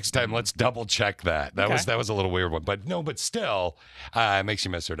 of weird, too. next time let's double check that. That Okay. was a little weird one, but still, it makes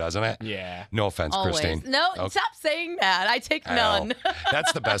you miss her, doesn't it? Yeah. No offense, Always. Christine. No, Okay. stop saying that. I take I know. none.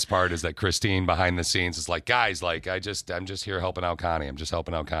 That's the best part is that Christine behind the scenes is like, guys, like I'm just here helping out Connie. I'm just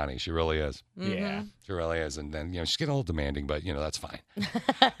helping out Connie. She really is. Yeah. She really is. And then, she's getting a little demanding, but that's fine.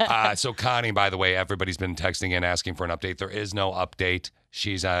 So Connie, by the way, everybody's been texting in asking for an update. There is no update.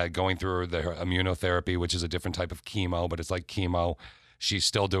 She's going through the immunotherapy, which is a different type of chemo, but it's like chemo. She's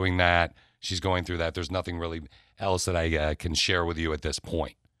still doing that. She's going through that. There's nothing really else that I can share with you at this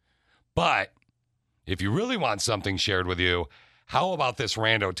point. But if you really want something shared with you, how about this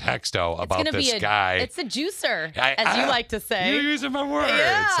rando texto about It's gonna this be guy? It's a juicer, as you like to say. You're using my words.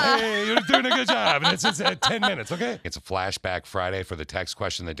 Yeah. Hey, you're doing a good job. And it's 10 minutes, okay? It's a flashback Friday for the text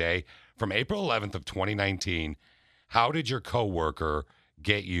question of the day from April 11th of 2019. How did your coworker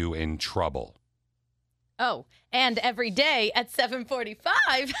get you in trouble? Oh, and every day at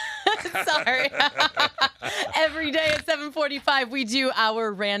 7:45. Sorry. Every day at 7:45, we do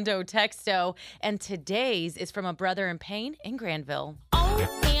our rando texto. And today's is from a brother in pain in Granville.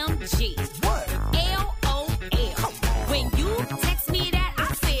 OMG. What? LOL. When you text me that,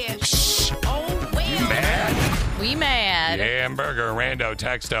 I said, shh, oh well. Mad? We mad. Hamburger rando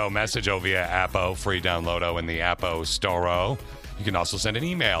texto message via Appo. Free downloado in the Appo Storo. You can also send an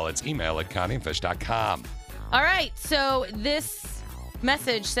email. It's email@connieandfish.com. All right, so this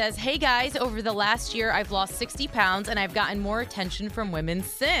Message says, hey guys, over the last year, I've lost 60 pounds and I've gotten more attention from women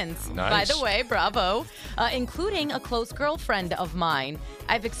since. Nice. By the way, bravo. Including a close girlfriend of mine.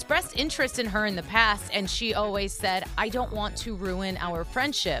 I've expressed interest in her in the past and she always said, I don't want to ruin our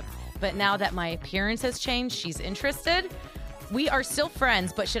friendship. But now that my appearance has changed, she's interested. We are still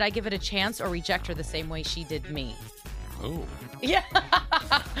friends, but should I give it a chance or reject her the same way she did me? Ooh. Yeah.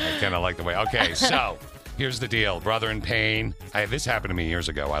 I kind of like the way. Okay, so here's the deal. Brother in pain. This happened to me years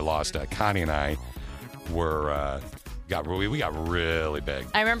ago. I lost. Connie and I we got really big.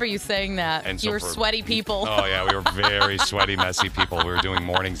 I remember you saying that. And You so were sweaty people. Oh, yeah. We were very sweaty, messy people. We were doing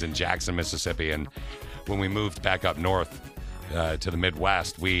mornings in Jackson, Mississippi. And when we moved back up north to the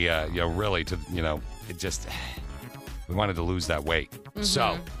Midwest, we, really, it just, we wanted to lose that weight. Mm-hmm.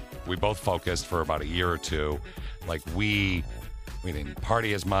 So we both focused for about a year or two. Like, we didn't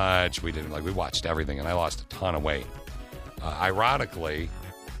party as much. We watched everything. And I lost a ton of weight. Ironically,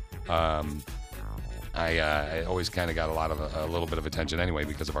 I always kind of got a little bit of attention anyway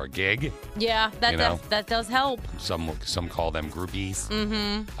because of our gig. Yeah, that does help. Some call them groupies.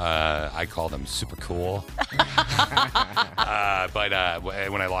 Mm-hmm. I call them super cool. But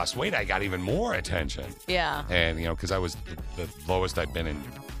when I lost weight, I got even more attention. Yeah. And because I was the lowest I'd been in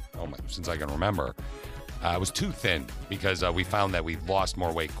since I can remember. I was too thin because we found that we lost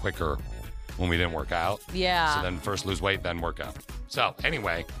more weight quicker when we didn't work out. Yeah. So then first lose weight, then work out. So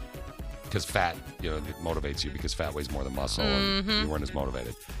anyway. Because fat, it motivates you because fat weighs more than muscle and you weren't as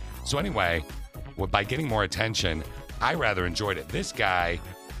motivated. So anyway, by getting more attention, I rather enjoyed it. This guy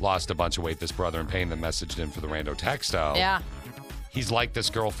lost a bunch of weight, this brother in pain that messaged in for the Rando Texto. Yeah. He's liked this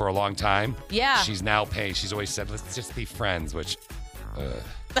girl for a long time. Yeah. She's now paying. She's always said, let's just be friends, which...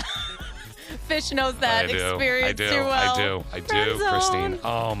 Fish knows that experience too well. I do, Christine.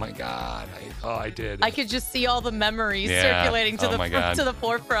 Oh, my God. I did. I could just see all the memories Yeah. circulating to Oh, my the God. to the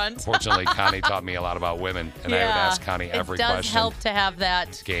forefront. Fortunately, Connie taught me a lot about women, and I would ask Connie every It does question. help to have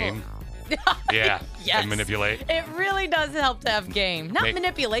that Game? Yeah. Yes. And manipulate. It really does help to have game. Not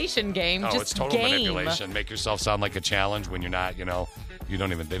manipulation game, No, just it's total game. manipulation. Make yourself sound like a challenge when you're not, they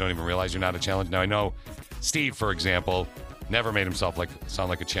don't even realize you're not a challenge. Now, I know Steve, for example, never made himself sound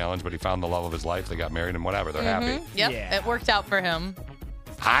like a challenge, but he found the love of his life. They got married and whatever. They're happy. Yep, it worked out for him.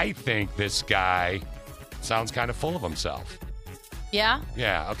 I think this guy sounds kind of full of himself. Yeah?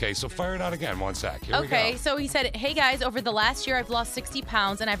 Yeah, okay, so fire it out again. One sec. Here we Okay, go. so he said, hey guys, over the last year I've lost 60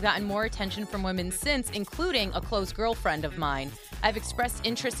 pounds and I've gotten more attention from women since, including a close girlfriend of mine. I've expressed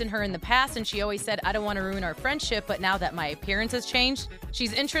interest in her in the past and she always said, I don't want to ruin our friendship, but now that my appearance has changed,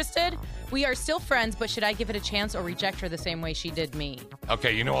 she's interested. We are still friends, but should I give it a chance or reject her the same way she did me?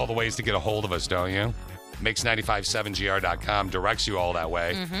 Okay, you know all the ways to get a hold of us, don't you? Mix957gr.com directs you all that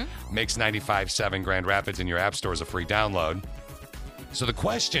way. Mm-hmm. Mix957 Grand Rapids in your app store is a free download. So the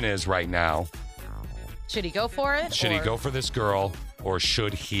question is right now, Should he go for it? should he or- go for this girl or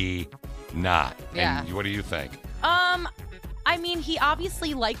should he not? Yeah. And what do you think? I mean, he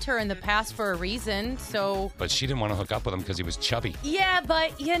obviously liked her in the past for a reason, so... But she didn't want to hook up with him because he was chubby. Yeah,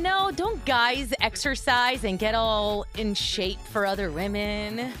 but, don't guys exercise and get all in shape for other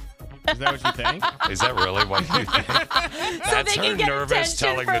women? Is that what you think? Is that really what you think? That's they her can get nervous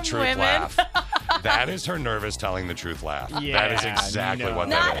attention telling the from truth women. laugh. That is her nervous telling the truth laugh. that is Yeah, exactly no. what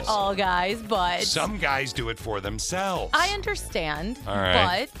that Not is. all guys, but... Some guys do it for themselves. I understand, All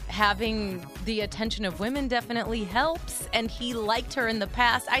right. but having the attention of women definitely helps, and he liked her in the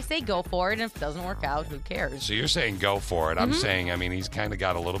past. I say go for it, and if it doesn't work out, who cares? So you're saying go for it. I'm saying, he's kind of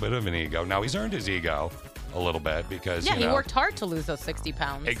got a little bit of an ego. Now, he's earned his ego a little bit because, Yeah, he worked hard to lose those 60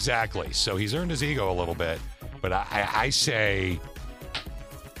 pounds. Exactly. So he's earned his ego a little bit. But I say...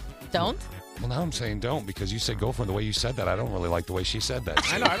 Don't? Well, now I'm saying don't because you said go for it. The way you said that, I don't really like the way she said that.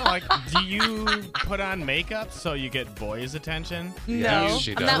 I know. I don't like. Do you put on makeup so you get boys' attention? No, Yes,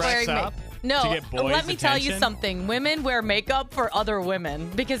 she I'm not does. wearing Dress makeup. up No, to get boys' let me tell you attention? something. Women wear makeup for other women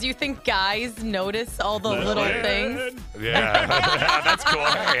because you think guys notice all the little things. Yeah, that's cool.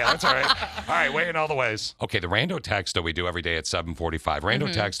 Hey, that's all right. All right, weighing all the ways. Okay, the Rando Texto we do every day at 7:45.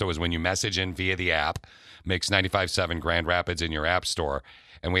 Rando Texto is when you message in via the app, Mix 95.7 Grand Rapids in your app store.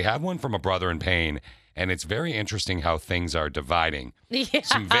 And we have one from a brother in pain, and it's very interesting how things are dividing. Yeah.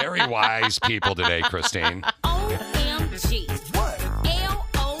 Some very wise people today, Christine. OMG. What?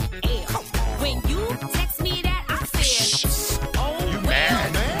 LOL. When you text me that, I said, oh, You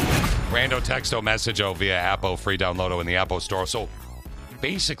mad? Rando Texto Messageo via Appo, free downloado in the Appo store. So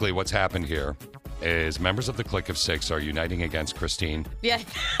basically what's happened here is members of the Clique of Six are uniting against Christine. Yeah,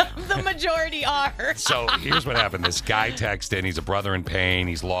 the majority are. So here's what happened. This guy texted in. He's a brother in pain.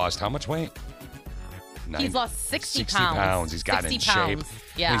 He's lost how much weight? He's lost 60 pounds. 60 pounds. He's gotten in 60 shape. pounds.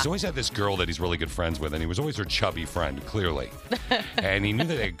 Yeah. And he's always had this girl that he's really good friends with, and he was always her chubby friend, clearly. And he knew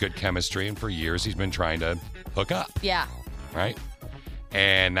that they had good chemistry, and for years he's been trying to hook up. Yeah. Right?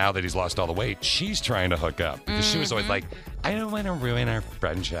 And now that he's lost all the weight, she's trying to hook up. Because she was always like, I don't want to ruin our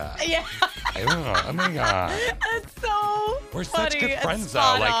friendship. Yeah. I don't know. Oh my God. That's so We're funny. such good friends, It's though.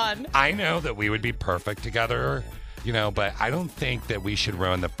 spot Like, on. I know that we would be perfect together, you know, but I don't think that we should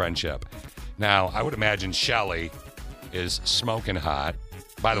ruin the friendship. Now, I would imagine Shelly is smoking hot.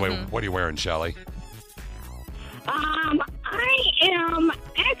 By the way, what are you wearing, Shelly? I am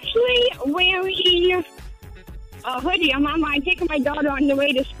actually wearing a hoodie. I'm taking my daughter on the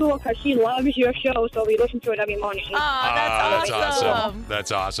way to school because she loves your show, so we listen to it every morning. That's awesome.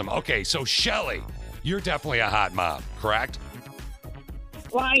 That's awesome. Okay, so Shelly, you're definitely a hot mom, correct?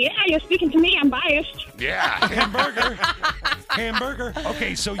 Well, yeah, you're speaking to me. I'm biased. Yeah, hamburger.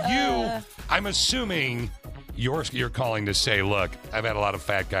 Okay, so I'm assuming you're calling to say, look, I've had a lot of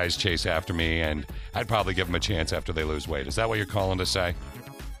fat guys chase after me, and I'd probably give them a chance after they lose weight. Is that what you're calling to say?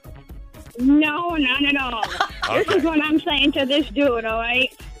 No, not at all. This Okay. is what I'm saying to this dude, all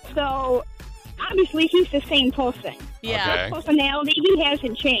right? So, obviously, he's the same person. Yeah. His personality, he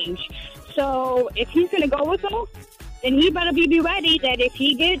hasn't changed. So, if he's going to go with her, then he better be ready that if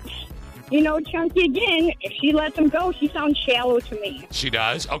he gets, chunky again, if she lets him go, she sounds shallow to me. She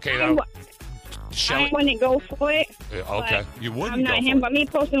does? Okay, I now, wa- Shelly. I wouldn't go for it. Okay, but you wouldn't I'm go not for him, it. but me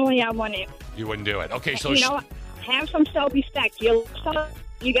personally, I want it. You wouldn't do it. Okay, so Have some self-respect. You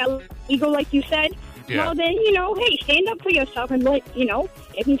got ego, like you said. Yeah. Well, then, hey, stand up for yourself and,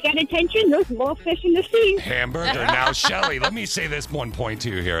 if he's got attention, there's more fish in the sea. Hamburger. Now, Shelly, let me say this one point to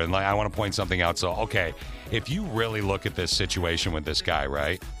you here, and I want to point something out. So, okay, if you really look at this situation with this guy,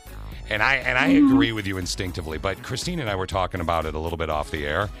 right? And I agree with you instinctively, but Christine and I were talking about it a little bit off the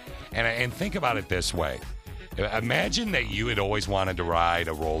air, and think about it this way. Imagine that you had always wanted to ride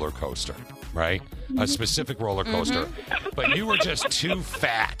a roller coaster, right? A specific roller coaster, but you were just too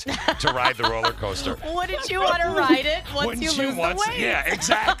fat to ride the roller coaster. Wouldn't you want to ride it once Wouldn't you lose the weight? Yeah,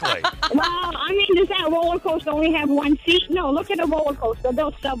 exactly. Well, does that roller coaster only have one seat? No, look at a roller coaster.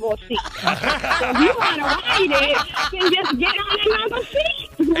 There's several seats. So if you want to ride it, then just get on another seat.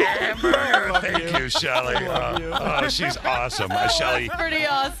 Amber, thank you, Shelly. Oh, she's awesome. Shelly, That's pretty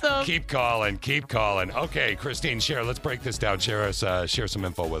awesome. keep calling. Okay, Christine, let's break this down. Share some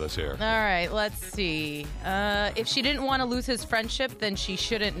info with us here. All right, let's see. If she didn't want to lose his friendship, then she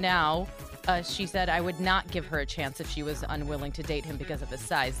shouldn't now. She said, I would not give her a chance if she was unwilling to date him because of his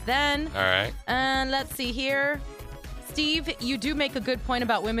size. Then, all right. And let's see here. Steve, you do make a good point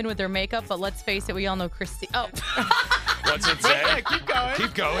about women with their makeup, but let's face it, we all know Christine. Oh. What's it say? Yeah, keep going.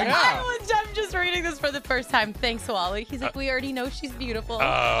 Keep going. I'm just reading this for the first time. Thanks, Wally. He's like, we already know she's beautiful.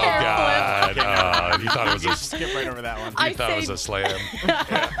 Oh, Hair God. flip. You thought it was a skip right over that one. You thought it was a slam.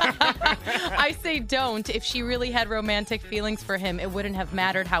 I say don't. If she really had romantic feelings for him, it wouldn't have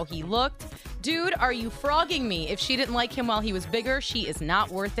mattered how he looked. Dude, are you frogging me? If she didn't like him while he was bigger, she is not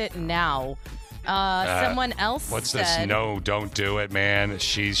worth it now. Someone else What's said, this? No, don't do it, man.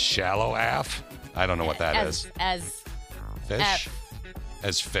 She's shallow af. I don't know what that is. As Fish? F.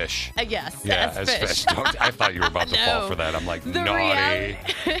 As fish. Yes, Yeah, as fish. I thought you were about to fall No. for that. I'm like, The naughty.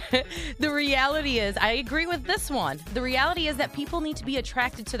 The reality is, I agree with this one. The reality is that people need to be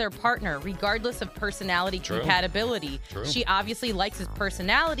attracted to their partner, regardless of personality True. compatibility. True. She obviously likes his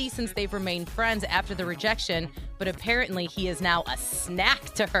personality since they've remained friends after the rejection, but apparently he is now a snack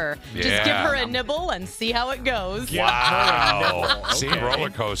to her. Just give Yeah. her a nibble and see how it goes. Wow. See,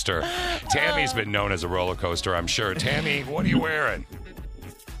 roller coaster. Tammy's been known as a roller coaster, I'm sure. Tammy, what are you wearing?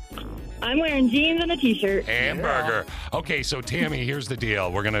 I'm wearing jeans and a t-shirt. Hamburger. Okay, so Tammy, here's the deal.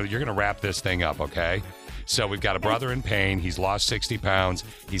 You're gonna wrap this thing up, okay? So we've got a brother in pain. He's lost 60 pounds.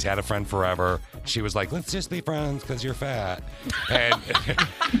 He's had a friend forever. She was like, let's just be friends because you're fat. And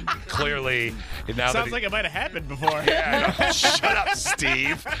clearly, now Sounds that like it might have happened before. Yeah, no, shut up,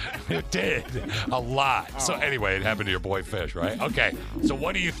 Steve. It did. A lot. So anyway, it happened to your boy Fish, right? Okay. So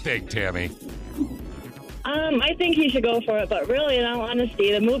what do you think, Tammy? I think he should go for it, but really, in all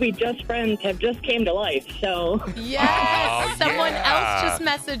honesty, the movie Just Friends have just came to life, so... Yes! Oh, Someone yeah. else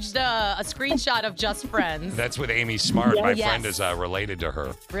just messaged a screenshot of Just Friends. That's with Amy Smart. My Yes. friend is related to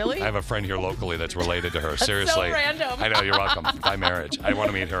her. Really? I have a friend here locally that's related to her. That's so Seriously. random. I know, you're welcome. By marriage. I want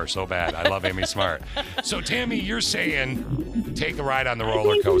to meet her so bad. I love Amy Smart. So, Tammy, you're saying take a ride on the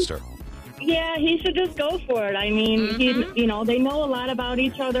roller coaster. Yeah, he should just go for it. I mean, they know a lot about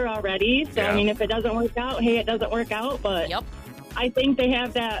each other already. So, Yeah. I mean, if it doesn't work out, hey, it doesn't work out. But I think they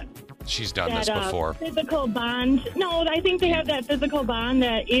have that She's done this that, before. Physical bond. No, I think they have that physical bond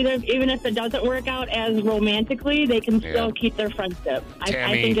that even if it doesn't work out as romantically, they can still keep their friendship. I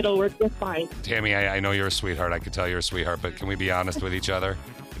think it'll work just fine. Tammy, I know you're a sweetheart. I could tell you're a sweetheart, but can we be honest with each other?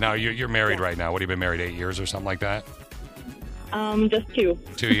 Now, you're married right now. What, have you been married 8 years or something like that? Just 2.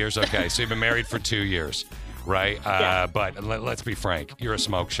 2 years? Okay. So you've been married for 2 years, right? But let's be frank. You're a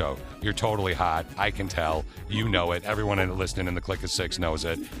smoke show. You're totally hot. I can tell. You know it. Everyone listening in the Click of 6 knows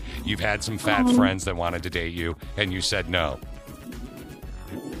it. You've had some fat friends that wanted to date you, and you said no.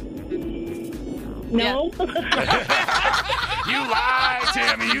 No. You lie,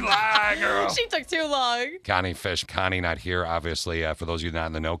 Tammy. You lie, girl. She took too long. Connie Fish. Connie not here, obviously. For those of you not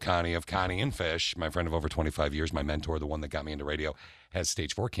in the know, Connie of Connie and Fish, my friend of over 25 years, my mentor, the one that got me into radio, has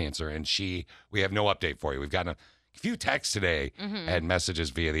stage 4 cancer, and we have no update for you. We've gotten a few texts today and messages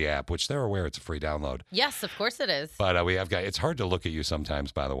via the app, which they're aware it's a free download. Yes, of course it is. But we have got. It's hard to look at you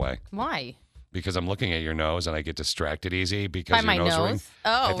sometimes, by the way. Why? Because I'm looking at your nose and I get distracted easy because By my your nose ring. nose?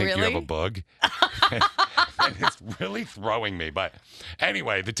 Oh, I think really? you have a bug. And it's really throwing me. But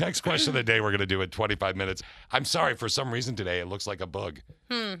anyway, the text question of the day we're going to do in 25 minutes. I'm sorry, for some reason today it looks like a bug.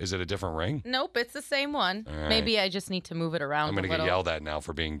 Is it a different ring? Nope, it's the same one. All right. Maybe I just need to move it around I'm going a to little. get yelled at now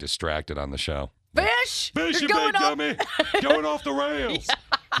for being distracted on the show. Fish! Fish, You're you going big off- dummy! Going off the rails!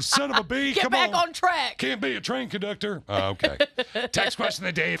 You son of a bee! Get Come back on. on track! Can't be a train conductor. Okay. Text question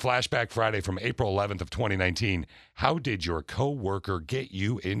of the day, Flashback Friday from April 11th of 2019. How did your coworker get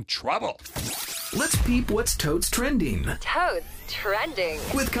you in trouble? Let's peep what's totes trending Toads trending.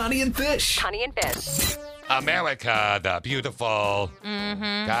 with Connie and Fish. Connie and Fish. America, the beautiful.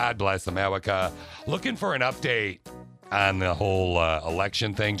 God bless America. Looking for an update on the whole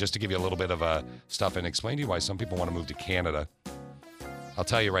election thing, just to give you a little bit of stuff and explain to you why some people want to move to Canada. I'll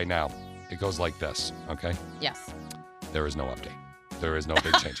tell you right now, it goes like this, okay? Yes. There is no update. There is no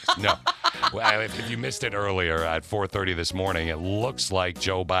big changes. No. Well, if you missed it earlier at 4:30 this morning, it looks like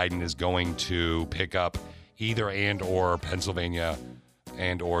Joe Biden is going to pick up either and or Pennsylvania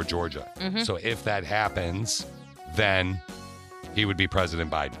and or Georgia. So if that happens, then he would be President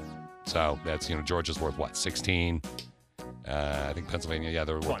Biden. So that's, Georgia's worth what, 16? I think Pennsylvania,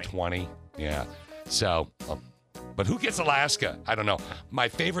 they're worth 20. Yeah. So, but who gets Alaska? I don't know. My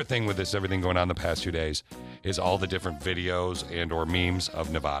favorite thing with this, everything going on the past 2 days, is all the different videos and or memes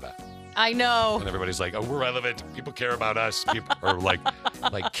of Nevada. I know. And everybody's like, oh, we're relevant. People care about us. People are like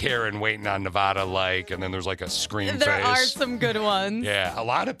Karen waiting on Nevada, and then there's like a scream There face. are some good ones. Yeah, a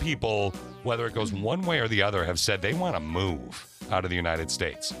lot of people, whether it goes one way or the other, have said they want to move out of the United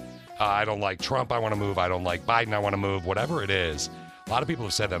States. I don't like Trump, I want to move. I don't like Biden, I want to move. Whatever it is, a lot of people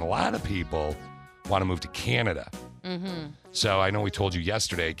have said that. A lot of people want to move to Canada. So I know we told you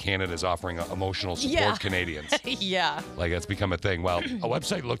yesterday, Canada's offering emotional support Canadians. Yeah. Like, that's become a thing. Well, a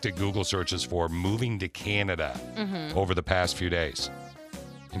website looked at Google searches for moving to Canada over the past few days.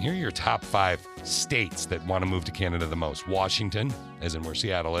 And here are your top 5 states that want to move to Canada the most. Washington, as in where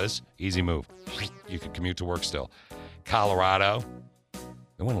Seattle is, easy move. You could commute to work still. Colorado,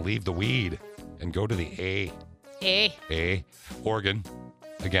 they want to leave the weed and go to the A. Oregon,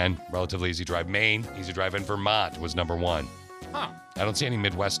 again, relatively easy drive. Maine, easy drive. And Vermont was number 1. Huh. I don't see any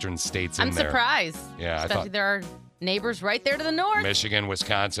Midwestern states in I'm there. surprised. Yeah, I Especially thought there are neighbors right there to the north. Michigan,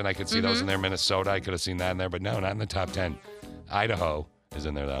 Wisconsin, I could see those in there. Minnesota, I could have seen that in there, but no, not in the top 10. Idaho is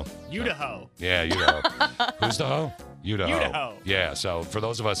in there, though. Idaho. Yeah, Idaho. Who's the hoe? Idaho. Idaho. Yeah, so for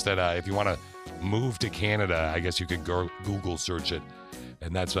those of us that, if you want to move to Canada, I guess you could go Google search it.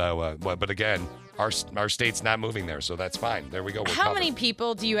 And that's, but again, our state's not moving there, so that's fine. There we go. We're How covered. many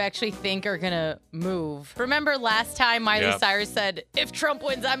people do you actually think are going to move? Remember last time Miley Cyrus said, if Trump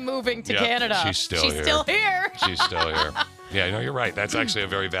wins, I'm moving to Yep, Canada. She's still here. She's still here. Yeah, no, you're right. That's actually a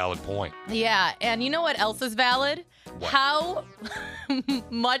very valid point. Yeah, and you know what else is valid? What? How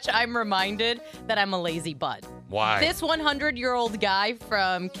much I'm reminded that I'm a lazy butt. Why? This 100-year-old guy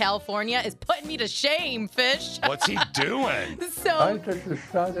from California is putting me to shame, Fish. What's he doing? I just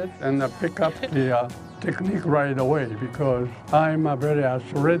started and pick up the technique right away because I'm very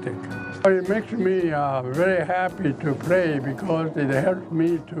athletic. It makes me very happy to play because it helps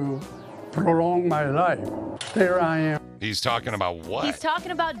me to prolong my life. There I am. He's talking about what? He's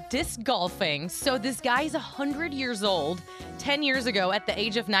talking about disc golfing. So this guy's 100 years old. 10 years ago, at the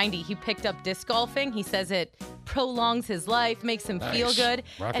age of 90, he picked up disc golfing. He says it prolongs his life, makes him feel Nice. good.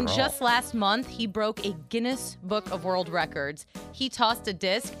 Rock And and just roll. last month, he broke a Guinness Book of World Records. He tossed a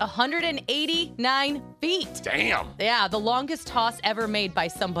disc 189 feet. Damn. Yeah, the longest toss ever made by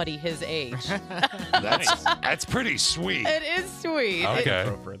somebody his age. That's pretty sweet. It is sweet. Okay.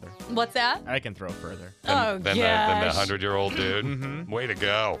 Throw further. What's that? I can throw further. Oh, Than the gosh. 100-year-old dude. Way to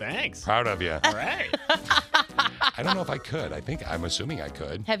go. Thanks. Proud of you. All right. I don't know if I could. I'm assuming I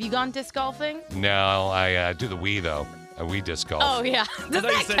could. Have you gone disc golfing? No, I do the Wii though. A Wii disc golf. Oh, yeah. Does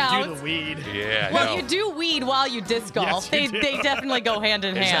that count? weed. Yeah. Well, no. you do weed while you disc golf. Yes, you do. They definitely go hand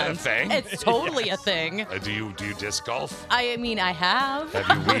in Is that hand. a thing? It's totally a thing. Do you disc golf? I mean, I have.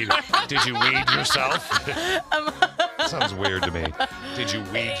 Have you weed? Did you weed yourself? Sounds weird to me. Did you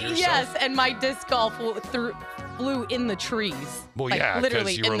weed yourself? Yes, and my disc golf flew in the trees. Well, Like, yeah,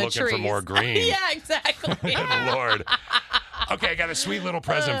 literally because you were in the looking for trees. more green. Yeah, exactly. Good Lord. Okay, I got a sweet little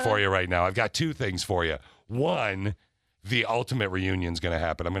present for you right now. I've got two things for you. One, the ultimate reunion's going to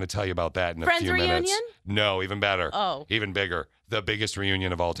happen. I'm going to tell you about that in a Friends few minutes. reunion? No, even better. Oh. Even bigger. The biggest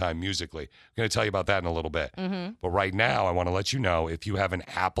reunion of all time musically. I'm going to tell you about that in a little bit. Mm-hmm. But right now, I want to let you know if you have an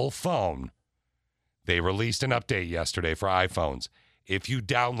Apple phone, they released an update yesterday for iPhones. If you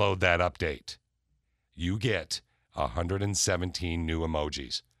download that update, you get 117 new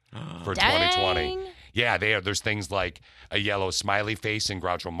emojis for 2020. Yeah, there's things like a yellow smiley face in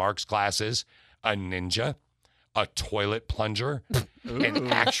Groucho Marx glasses, a ninja, a toilet plunger,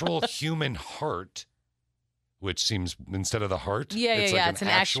 an actual human heart, which seems, instead of the heart, Yeah, it's yeah, like it's an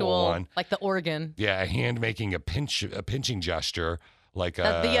actual one. like the organ. Yeah, a hand making a pinching gesture, like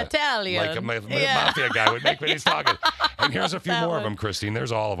The Italian. like a Yeah. mafia guy would make when he's talking. And here's a few more of them, Christine.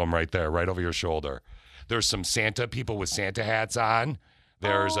 There's all of them right there, right over your shoulder. There's some Santa people with Santa hats on.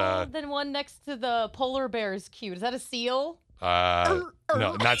 There's Then one next to the polar bear is cute. Is that a seal? no,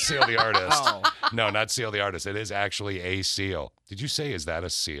 not Seal the artist. Oh. No, not Seal the artist. It is actually a seal. Did you say, is that a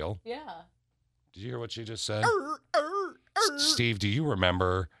seal? Yeah. Did you hear what she just said? Steve, do you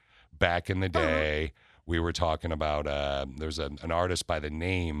remember back in the day we were talking about there's an artist by the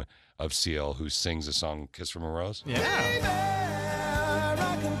name of Seal who sings a song, Kiss from a Rose?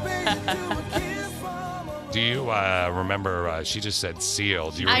 Do you remember, she just said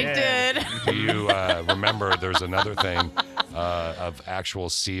Seal. Do you I did. Do you remember there's another thing of actual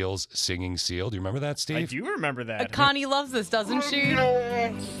seals singing Seal? Do you remember that, Steve? I do remember that. Connie loves this, doesn't she?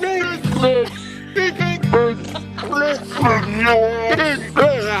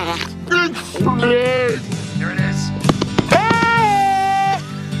 Here it is.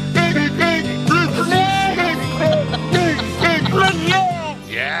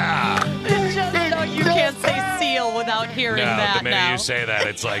 Yeah. Just so you can't say seal without hearing No, that the minute now. you say that,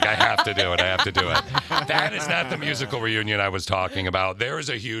 it's like, I have to do it. I have to do it. That is not the musical reunion I was talking about. There is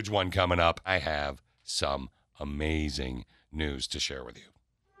a huge one coming up. I have some amazing news to share with you.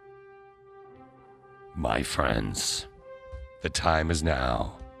 My friends, the time is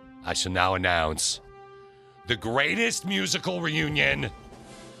now. I shall now announce the greatest musical reunion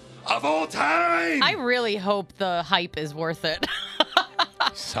of all time. I really hope the hype is worth it.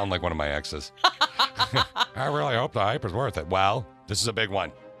 Sound like one of my exes. I really hope the hype is worth it. Well, this is a big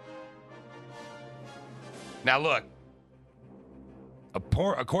one. Now, look.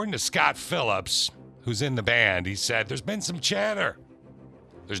 According to Scott Phillips, who's in the band, he said there's been some chatter.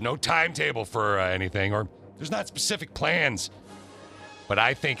 There's no timetable for anything, or there's not specific plans. But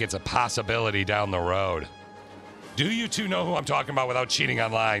I think it's a possibility down the road. Do you two know who I'm talking about without cheating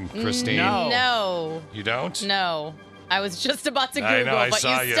online, Christine? No. You don't? No. I was just about to I Google, know, I but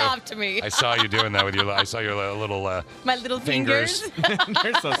saw you stopped me. I saw you doing that with your. I saw your little. My little fingers.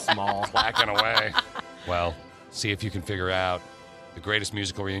 They're so small. Clacking away. Well, see if you can figure out the greatest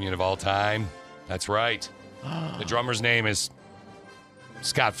musical reunion of all time. That's right. The drummer's name is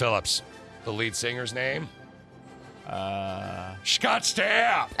Scott Phillips. The lead singer's name? Scott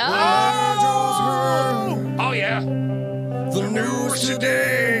Stapp. Oh, yeah. The news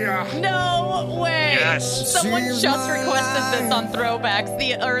today. No way. Yes. Someone just requested this on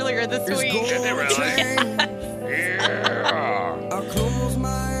Throwbacks earlier this week. Did they really? Yeah.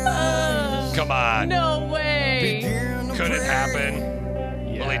 Come on. No way. Could it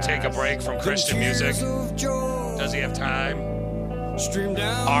happen? Will he take a break from Christian music? Does he have time?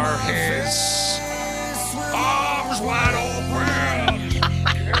 Are his arms wide open?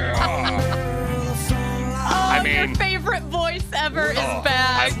 Yeah. I mean, Your favorite voice ever is I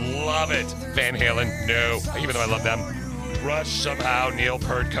back. love it. Van Halen, no. Even though I love them. Rush, somehow Neil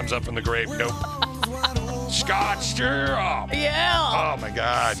Peart comes up from the grave. Nope. Scott Stapp. Yeah. Oh my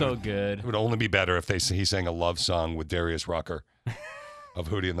God. So good. It would only be better if he sang a love song with Darius Rucker. of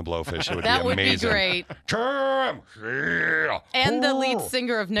Hootie and the Blowfish. It would That be would be amazing. great. Tim! Yeah. And the lead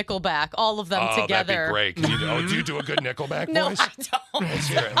singer of Nickelback, all of them Oh, together. that'd be great. Do you do a good Nickelback No, voice? I don't. Let's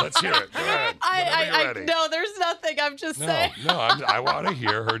hear it. Let's hear it. Go ahead. No, there's nothing. I'm just No, saying. I want to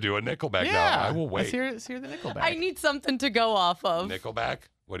hear her do a Nickelback now. I will wait. Let's hear the Nickelback. I need something to go off of. Nickelback?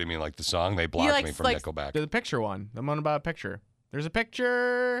 What do you mean, like the song? They blocked me from Nickelback. The picture one. The one about a picture. There's a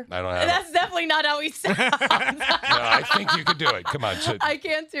picture. I don't have it. That's definitely not how he sounds. No, I think you could do it. Come on. I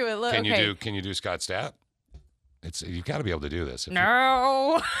can't do it. Look, Can okay. you do Scott Stapp? You've got to be able to do this. If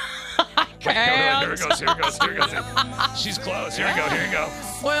No. I can't. Here it goes. Here it goes. Here it goes. She's close. Here we go. Here you go.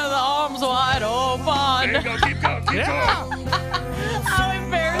 With arms wide open. There you go. Keep going. Keep going. How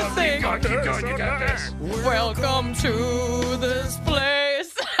embarrassing. Keep going. Keep going. You got this. Welcome to this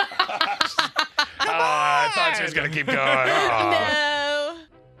place. I thought she was going to keep going. No.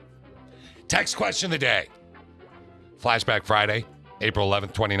 Text question of the day. Flashback Friday, April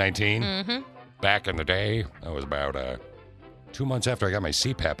 11th, 2019. Mm-hmm. Back in the day, that was about 2 months after I got my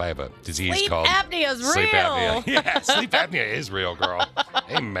CPAP. I have a disease Sleep called apnea is sleep real. apnea. Yeah, sleep apnea is real, girl.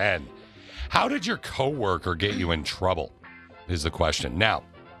 Amen. How did your coworker get you in trouble? Is the question. Now,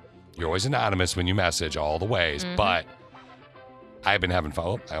 you're always anonymous when you message all the ways, but I've been having fun.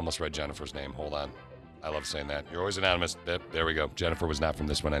 Oh, I almost read Jennifer's name. Hold on. I love saying that. You're always anonymous. There we go. Jennifer was not from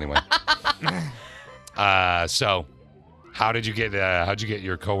this one anyway. So, how'd you get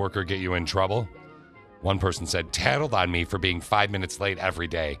your coworker get you in trouble? One person said, tattled on me for being 5 minutes late every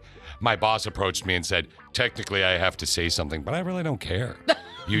day. My boss approached me and said, technically I have to say something, but I really don't care.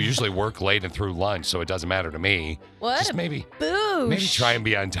 You usually work late and through lunch, so it doesn't matter to me. What? Just a maybe boosh. try and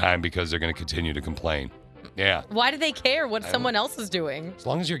be on time because they're going to continue to complain. Yeah. Why do they care what I don't- someone else is doing? As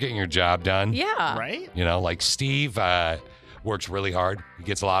long as you're getting your job done. Yeah. Right? You know, like Steve works really hard. He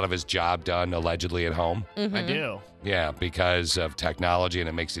gets a lot of his job done allegedly at home. I do. Yeah, because of technology, and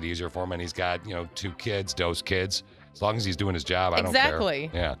it makes it easier for him. And he's got, 2 kids, dose kids. As long as he's doing his job, I don't care. Exactly.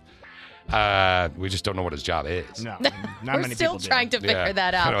 Yeah. We just don't know what his job is. No, We're still trying to figure Yeah.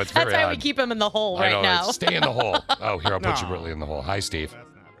 that I out. know, it's That's very why we odd. keep him in the hole I right know, now. Stay in the hole. Oh, here, I'll put you No. really in the hole. Hi, Steve.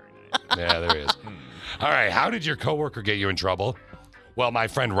 Yeah, there he is. All right, how did your coworker get you in trouble? Well, my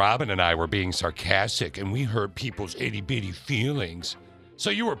friend Robin and I were being sarcastic, and we hurt people's itty-bitty feelings. So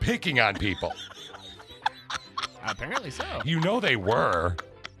you were picking on people. Apparently so. You know they were.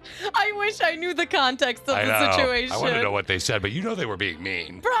 I wish I knew the context of I the know. situation. I want to know what they said, but you know they were being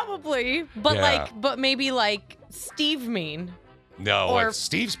mean. Probably, but Yeah. but maybe like Steve mean. No, Or-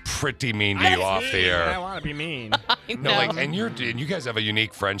 Steve's pretty mean to you off the air. I want to be mean. No, like, and you guys have a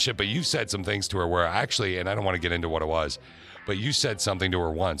unique friendship, but you said some things to her where actually, and I don't want to get into what it was, but you said something to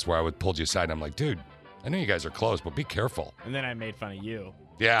her once where I would pull you aside and I'm like, dude, I know you guys are close, but be careful. And then I made fun of you.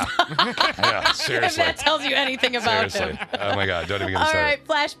 Yeah. Yeah, If seriously. that tells you anything about Seriously. him. Oh my God, don't even get me All started. right,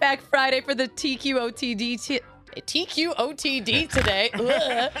 Flashback Friday for the TQOTD today.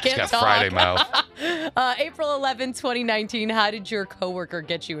 Ugh, can't got talk. Friday mouth. April 11, 2019. How did your coworker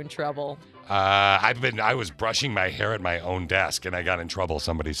get you in trouble? I was brushing my hair at my own desk and I got in trouble,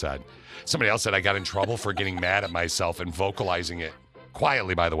 somebody said. Somebody else said I got in trouble for getting mad at myself and vocalizing it.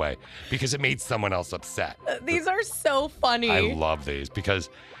 Quietly, by the way, because it made someone else upset. These are so funny. I love these because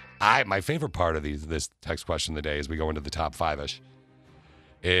my favorite part of this text question of the day as we go into the top 5-ish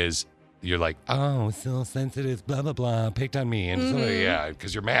is you're like, oh, so sensitive, blah, blah, blah, picked on me. And so, yeah,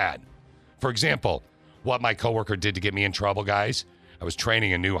 because you're mad. For example, what my coworker did to get me in trouble, guys, I was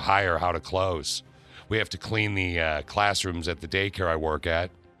training a new hire how to close. We have to clean the classrooms at the daycare I work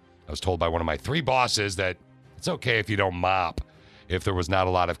at. I was told by one of my 3 bosses that it's okay if you don't mop if there was not a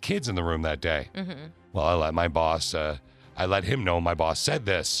lot of kids in the room that day. Well, I let my boss, I let him know my boss said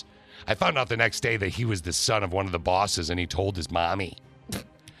this. I found out the next day that he was the son of one of the bosses and he told his mommy.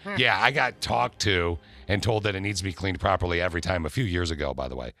 Yeah, I got talked to and told that it needs to be cleaned properly every time a few years ago, by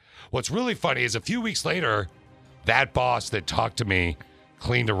the way. What's really funny is a few weeks later, that boss that talked to me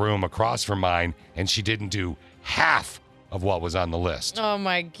cleaned a room across from mine and she didn't do half of what was on the list. Oh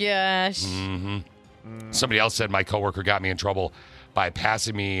my gosh. Somebody else said my coworker got me in trouble by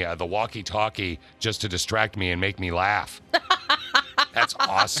passing me the walkie-talkie just to distract me and make me laugh. That's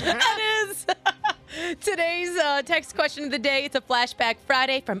awesome. That is. Today's text question of the day. It's a Flashback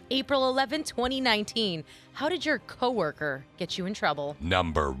Friday from April 11, 2019. How did your coworker get you in trouble?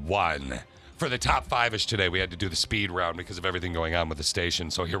 Number 1. For the top 5-ish today, we had to do the speed round because of everything going on with the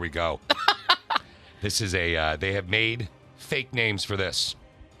station. So here we go. This is they have made fake names for this.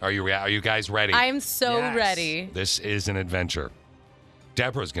 Are you guys ready? I'm so ready. This is an adventure.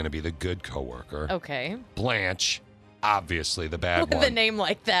 Deborah's going to be the good coworker. Okay. Blanche, obviously the bad With one. a name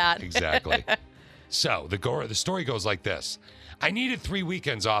like that. Exactly. So the story goes like this. I needed 3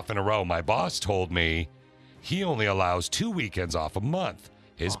 weekends off in a row. My boss told me he only allows 2 weekends off a month.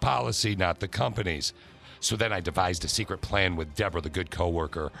 His policy, not the company's. So then I devised a secret plan with Deborah, the good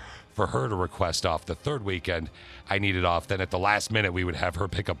coworker, for her to request off the 3rd weekend I needed off. Then at the last minute, we would have her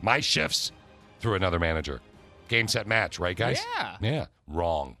pick up my shifts through another manager. Game, set, match, right, guys? Yeah. Yeah.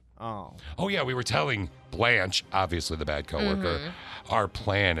 Wrong. Oh, yeah, we were telling Blanche, obviously the bad coworker, our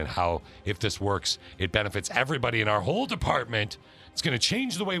plan and how, if this works, it benefits everybody in our whole department. It's going to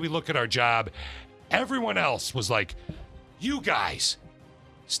change the way we look at our job. Everyone else was like, you guys,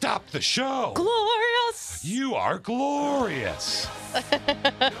 stop the show. Glorious. You are glorious.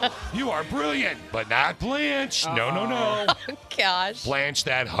 You are brilliant, but not Blanche. No. Oh, gosh. Blanche,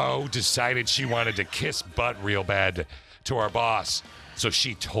 that hoe, decided she wanted to kiss butt real bad to our boss. So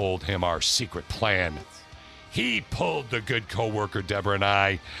she told him our secret plan. He pulled the good coworker Deborah and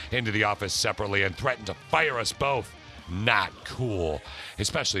I into the office separately and threatened to fire us both. Not cool.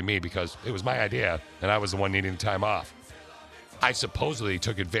 Especially me, because it was my idea and I was the one needing the time off. I supposedly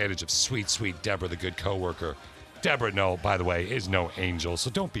took advantage of sweet, sweet Deborah, the good coworker. Deborah, no, by the way, is no angel,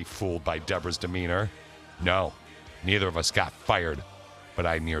 so don't be fooled by Deborah's demeanor. No, neither of us got fired, but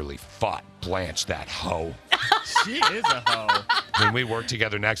I nearly fought Blanche, that hoe. She is a hoe. When we worked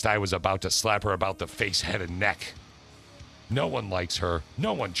together next, I was about to slap her about the face, head, and neck. No one likes her.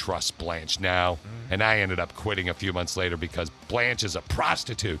 No one trusts Blanche now. And I ended up quitting a few months later because Blanche is a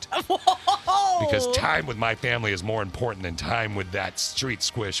prostitute. Because time with my family is more important than time with that street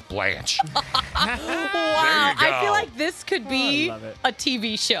squish Blanche. Wow, I feel like this could be a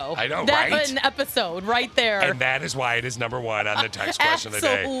TV show. I know, That's right? an episode right there. And that is why it is number 1 on the text question of the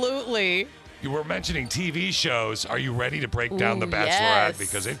day. Absolutely. You were mentioning TV shows. Are you ready to break down The Bachelorette? Yes.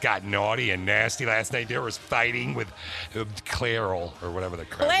 Because it got naughty and nasty last night. There was fighting with Clairol, or whatever the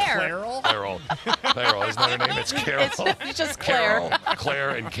crap. Claire. Clairol. Isn't that her name? It's Carol. It's just Claire. Carol. Claire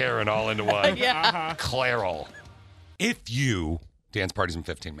and Karen all into one. Yeah. Clairol. If you, dance parties in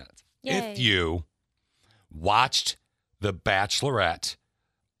 15 minutes. Yay. If you watched The Bachelorette,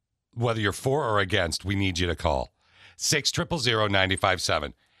 whether you're for or against, we need you to call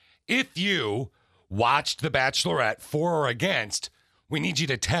 6000957. If you watched The Bachelorette, for or against, we need you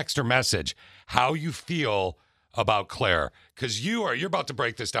to text or message how you feel about Claire. Because you're about to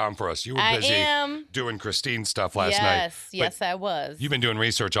break this down for us. You were busy doing Christine stuff last night. Yes, I was. You've been doing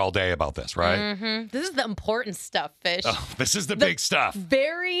research all day about this, right? Mm-hmm. This is the important stuff, Fish. Oh, this is the big stuff.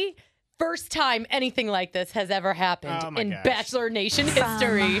 Very first time anything like this has ever happened in Bachelor Nation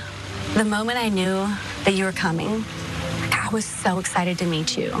history. The moment I knew that you were coming, I was so excited to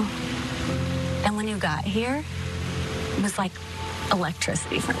meet you. And when you got here, it was like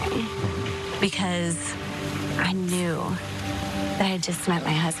electricity for me. Because I knew that I had just met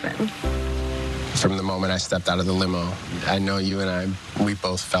my husband. From the moment I stepped out of the limo, I know you and we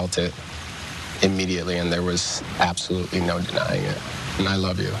both felt it immediately, and there was absolutely no denying it. And I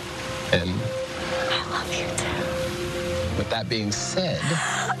love you. And I love you too. With that being said,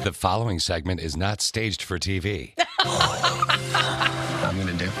 the following segment is not staged for TV. I'm going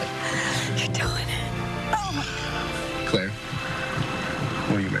to do it. You're doing it. Claire,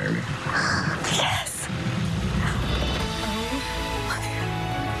 will you marry me? Yes.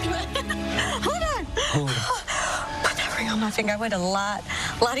 Hold on. Put that ring on my finger. I waited a lot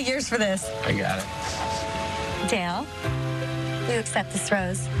of years for this. I got it. Dale, you accept this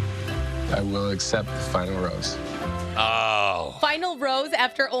rose? I will accept the final rose. Oh. Final rose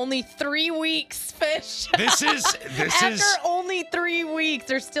after only 3 weeks, Fish. This is after only 3 weeks.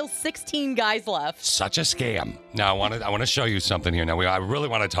 There's still 16 guys left. Such a scam. Now, I want to show you something here. Now, I really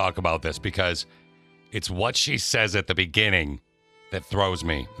want to talk about this because it's what she says at the beginning that throws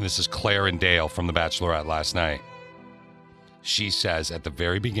me. This is Claire and Dale from The Bachelorette last night. She says at the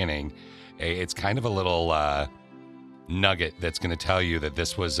very beginning, it's kind of a little nugget that's going to tell you that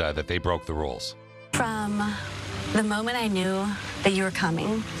this was that they broke the rules. From the moment I knew that you were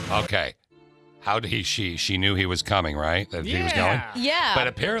coming. Okay. How did she knew he was coming, right? That he was going? Yeah. But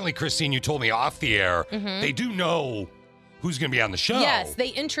apparently, Christine, you told me off the air, they do know who's going to be on the show. Yes, they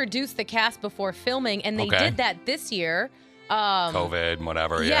introduced the cast before filming, and they did that this year. COVID,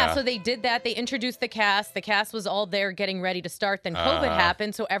 whatever, yeah. So they did that. They introduced the cast. The cast was all there getting ready to start. Then COVID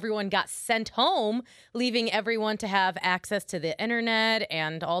happened, so everyone got sent home, leaving everyone to have access to the internet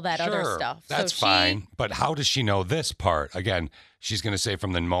and all that other stuff. That's fine. But how does she know this part? Again, she's going to say,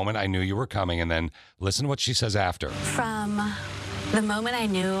 from the moment I knew you were coming, and then listen to what she says after. From the moment I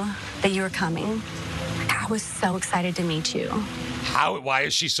knew that you were coming, I was so excited to meet you. Why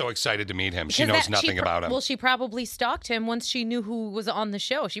is she so excited to meet him? She Because knows nothing about him. Well, she probably stalked him once she knew who was on the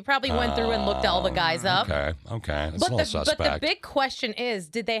show. She probably went through and looked all the guys up. Okay. That's a little suspect. But the big question is,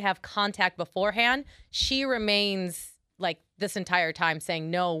 did they have contact beforehand? She remains like this entire time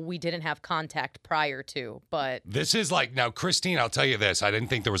saying, no, we didn't have contact prior to, but. This is like, now, Christine, I'll tell you this. I didn't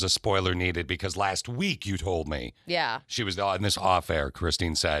think there was a spoiler needed because last week you told me. Yeah. She was on this off air.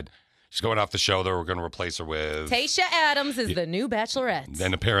 Christine said she's going off the show that we're going to replace her with. Tasha Adams is the new Bachelorette.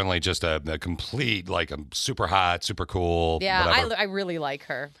 Then apparently just a complete, like a super hot, super cool. Yeah, whatever. I really like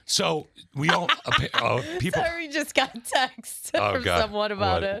her. So we all, people. Sorry, we just got a text from God. someone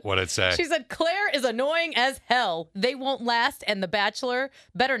about it. What'd it say? She said, Claire is annoying as hell. They won't last, and The Bachelor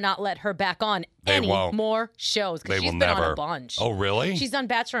better not let her back on any won't. more shows because They she's will been on never. a bunch. Oh, really? She's done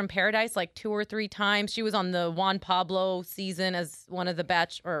Bachelor in Paradise like 2 or 3 times. She was on the Juan Pablo season as one of the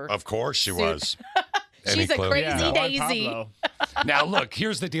Bachelor. Of course she was. She's a crazy daisy. Now, look,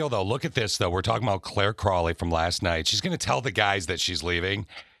 here's the deal, though. Look at this, though. We're talking about Claire Crawley from last night. She's going to tell the guys that she's leaving.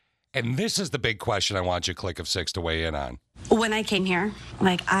 And this is the big question I want you, Click of Six, to weigh in on. When I came here,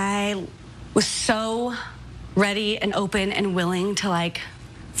 like, I was so ready and open and willing to, like,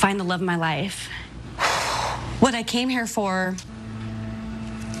 find the love of my life. What I came here for,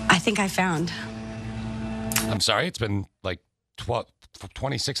 I think I found. I'm sorry, it's been like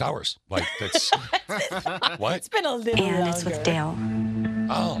 26 hours. Like, that's what? It's been a little And it's with Dale.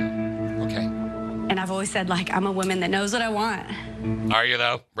 Oh, okay. And I've always said, like, I'm a woman that knows what I want. Are you,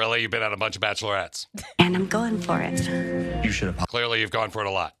 though? Really? You've been on a bunch of bachelorettes. And I'm going for it. You should Clearly, you've gone for it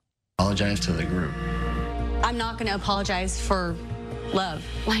a lot. apologize to the group. I'm not going to apologize for love.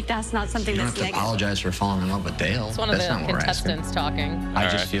 Like, that's not something You don't that's have to negative. apologize for falling in love with Dale. It's one of That's the not what we're asking. contestants talking. I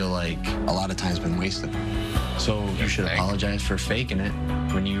just feel like a lot of time's been wasted. So you should apologize for faking it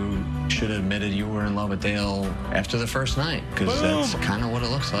when you should have admitted you were in love with Dale after the first night, because that's kind of what it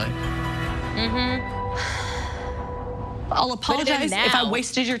looks like. Mm-hmm. I'll Put it in apologize if I now.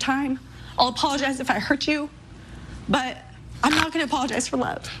 wasted your time. I'll apologize if I hurt you. But I'm not going to apologize for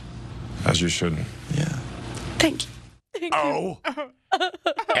love. As you shouldn't. Thank you.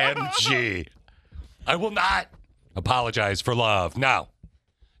 OMG. I will not apologize for love. Now,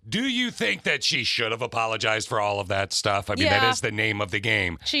 do you think that she should have apologized for all of that stuff? I mean, that Yeah. is the name of the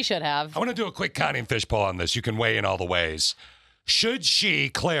game. She should have. I want to do a quick Connie and Fish poll on this. You can weigh in all the ways. Should she,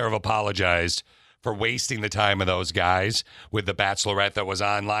 Claire, have apologized for wasting the time of those guys with the Bachelorette that was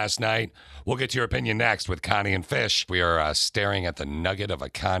on last night? We'll get to your opinion next with Connie and Fish. We are staring at the nugget of a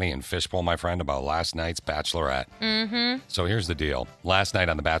Connie and Fish poll, my friend, about last night's Bachelorette. Mm-hmm. So here's the deal. Last night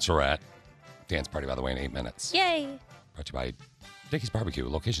on the Bachelorette, dance party, by the way, in 8 minutes. Yay. Brought to you by Dickie's Barbecue,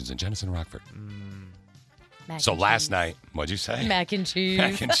 locations in Jenison and Rockford. Mac So and last cheese. night, what'd you say? Mac and cheese.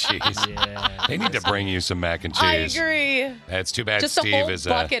 Mac and cheese. They need to bring you some mac and cheese. I agree. It's too bad Just Steve a whole is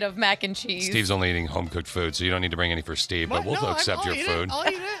bucket of mac and cheese. Steve's only eating home cooked food, so you don't need to bring any for Steve. But we'll accept your food. I'll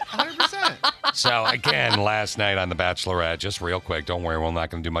eat it, 100%. So again, last night on the Bachelorette, just real quick, don't worry, we're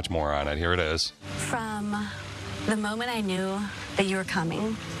not going to do much more on it. Here it is. From the moment I knew that you were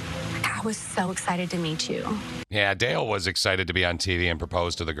coming, I was so excited to meet you. Yeah, Dale was excited to be on TV and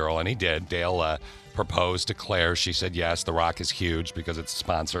propose to the girl, and he did. Dale proposed to Claire. She said yes. The Rock is huge because it's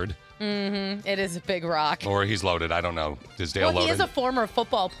sponsored. Mm-hmm. It is a big rock. Or he's loaded. I don't know. Is Dale Well, loaded? he is a former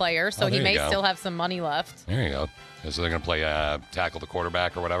football player, so Oh, he there you may go. still have some money left. There you go. So they're going to play tackle the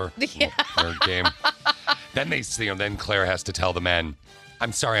quarterback or whatever. Yeah. Their game. Then then Claire has to tell the men,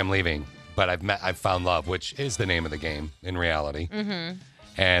 "I'm sorry, I'm leaving, but I've found love," which is the name of the game in reality. Mm-hmm.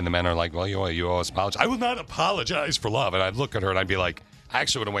 And the men are like, "Well, you owe us apology." I will not apologize for love. And I'd look at her and I'd be like, "I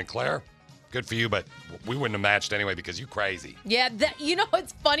actually would have went, Claire, good for you, but we wouldn't have matched anyway because you crazy." Yeah, you know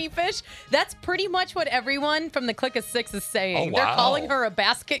what's funny, Fish? That's pretty much what everyone from the Click of Six is saying. Oh, They're wow. calling her a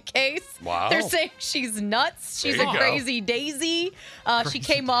basket case. Wow. They're saying she's nuts. She's There a you go. crazy daisy. She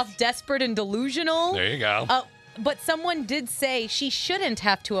came off desperate and delusional. There you go. But someone did say she shouldn't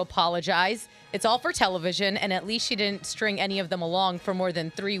have to apologize. It's all for television, and at least she didn't string any of them along for more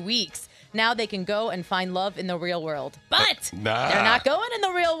than 3 weeks. Now they can go and find love in the real world. But Nah. they're not going in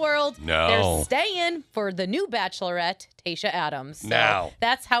the real world. No. They're staying for the new Bachelorette, Tasha Adams. So Now.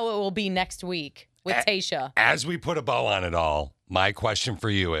 that's how it will be next week with Tasha. As we put a bow on it all, my question for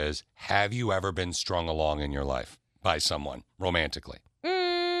you is, have you ever been strung along in your life by someone romantically?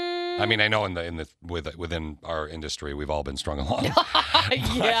 I mean, I know within our industry, we've all been strung along. Yeah.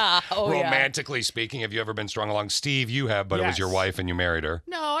 Oh, yeah. Romantically speaking, have you ever been strung along? Steve, you have, but it was your Yes. wife and you married her.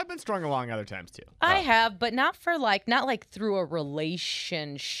 No, I've been strung along other times too. I have, but not like through a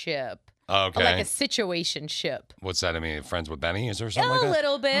relationship. Okay. Like a situationship. What's that? I mean, friends with Benny? Is there something like A that?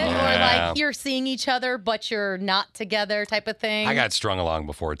 little bit. Or Yeah. like you're seeing each other, but you're not together type of thing. I got strung along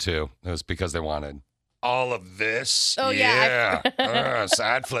before, too. It was because they wanted all of this. Oh, yeah.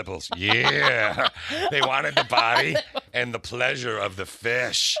 Side flipples. Yeah. They wanted the body and the pleasure of the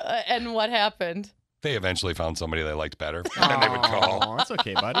fish. And what happened? They eventually found somebody they liked better. And then they would call. Oh, that's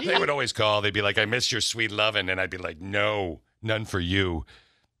okay, buddy. They would always call. They'd be like, I miss your sweet lovin'. And I'd be like, no, none for you.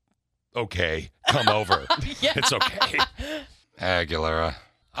 Okay, come over. It's okay. Aguilera.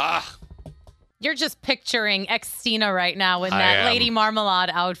 You're just picturing ex-Stina right now in I that am. Lady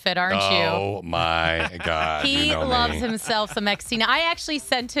Marmalade outfit, aren't you? Oh, my God. He you know loves me. himself some ex-Stina. I actually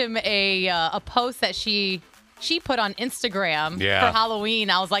sent him a post that she put on Instagram Yeah. for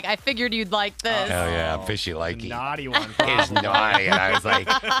Halloween. I was like, I figured you'd like this. Hell yeah, fishy likey. Naughty one. It's naughty. And I was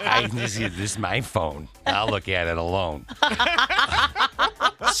like, this is my phone. I'll look at it alone.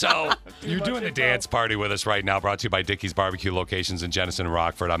 So, you're doing the dance party with us right now, brought to you by Dickey's Barbecue locations in Jenison and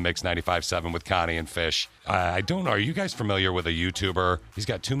Rockford on Mix 95.7 with Connie and Fish. I don't know. Are you guys familiar with a YouTuber? He's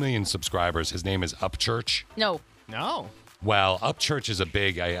got 2 million subscribers. His name is Upchurch. No. Well, Upchurch is a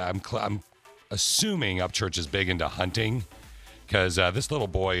big, I'm assuming Upchurch is big into hunting because this little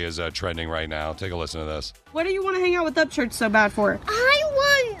boy is trending right now. Take a listen to this. What do you want to hang out with Upchurch so bad for?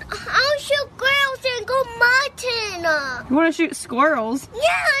 I'll shoot girls and go mutton. You want to shoot squirrels?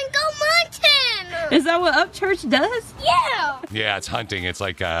 Yeah, and go mutton. Is that what Upchurch does? Yeah. Yeah, it's hunting. It's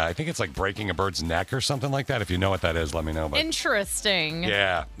like, I think it's like breaking a bird's neck or something like that. If you know what that is, let me know. But Interesting.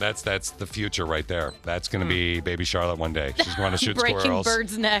 yeah, that's the future right there. That's going to be baby Charlotte one day. She's going to shoot Breaking squirrels.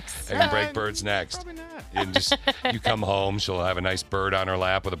 birds' necks. And break birds' necks. And just you come home, she'll have a nice bird on her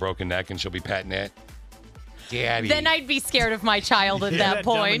lap with a broken neck, and she'll be petting it. Daddy. Then I'd be scared of my child at that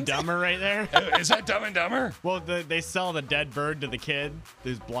point. Dumb and Dumber right there. Is that Dumb and Dumber? Well, they sell the dead bird to the kid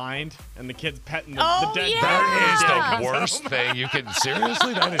who's blind, and the kid's petting the, Oh, the dead yeah. bird. That is the worst thing you can.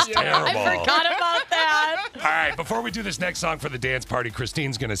 Seriously, that is terrible. I forgot about that. All right, before we do this next song for the dance party,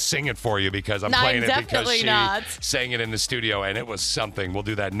 Christine's going to sing it for you because I'm No, playing it because definitely she not. sang it in the studio, and it was something. We'll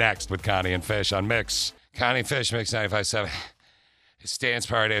do that next with Connie and Fish on Mix. Connie and Fish, Mix 95.7. It's dance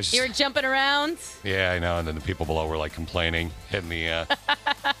party. I was just- You were jumping around. Yeah, I know. And then the people below were like complaining, hitting the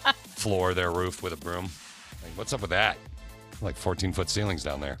floor of their roof with a broom. Like, what's up with that? Like 14-foot ceilings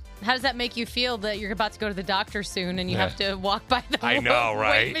down there. How does that make you feel that you're about to go to the doctor soon and you Yeah. have to walk by the I know,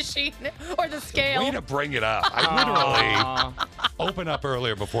 right? weight machine or the scale? Way to bring it up. I literally open up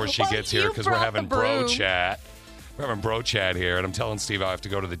earlier before she gets here because we're brought having the bro broom. chat. We're having bro chat here, and I'm telling Steve I have to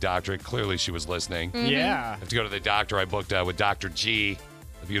go to the doctor. Clearly, she was listening. Mhm. Yeah. I have to go to the doctor. I booked with Dr. G,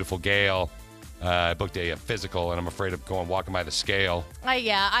 the beautiful Gail. I booked a physical, and I'm afraid of going walking by the scale.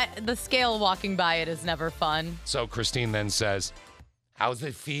 The scale walking by it is never fun. So Christine then says, how's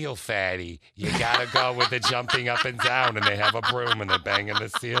it feel, fatty? You gotta go with the jumping up and down, and they have a broom and they're banging the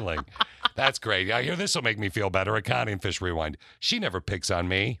ceiling. That's great. I hear this will make me feel better. A Connie and Fish Rewind. She never picks on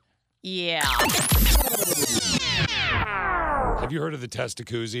me. Yeah. Have you heard of the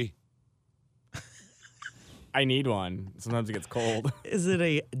Testacuzzi? I need one. Sometimes it gets cold. Is it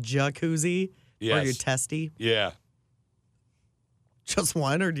a jacuzzi? Or Yes. your testy? Yeah. Just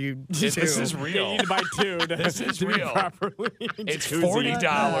one, or do you? This is Yeah, real. you need to buy two to, This is to be real. properly. It's jacuzzi.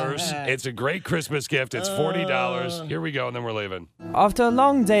 $40. It's a great Christmas gift. It's $40. Here we go, and then we're leaving. After a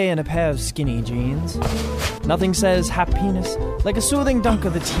long day in a pair of skinny jeans, nothing says happiness like a soothing dunk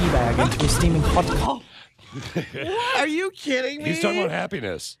of the tea bag into a steaming hot cup. Are you kidding me? He's talking about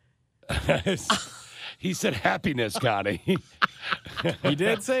happiness. He said happiness, Connie. He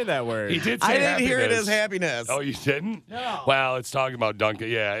did say that word. He did say I didn't happiness. hear it as happiness. Oh, you didn't? No. Well, it's talking about Duncan.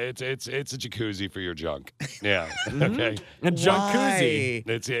 Yeah, it's a jacuzzi for your junk. Yeah. Okay. A jacuzzi.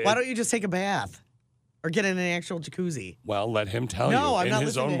 It's it. Why don't you just take a bath? Or get in an actual jacuzzi? Well, let him tell No, you I'm in not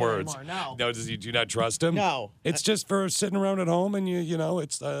his listening own to him words. anymore, no. No, does he do not trust him? No. It's just for sitting around at home, and you know,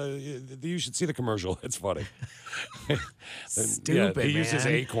 it's you should see the commercial. It's funny. Stupid, he uses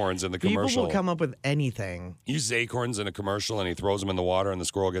man. acorns in the People commercial. will come up with anything. He uses acorns in a commercial, and he throws them in the water, and the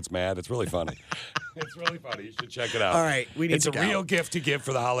squirrel gets mad. It's really funny. It's really funny. You should check it out. All right, we need it's to a go. real gift to give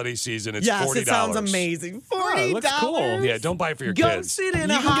for the holiday season. It's Yes, $40. it sounds amazing. $40. it looks cool. Yeah, don't buy it for your Go kids. sit in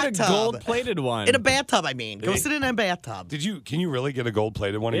You a can hot get a tub. gold-plated one. In a bathtub, I mean. Go Hey. sit in a bathtub. Can you really get a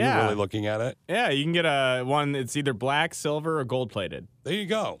gold-plated one? Are Yeah. you really looking at it? Yeah, you can get a one that's either black, silver, or gold-plated. There you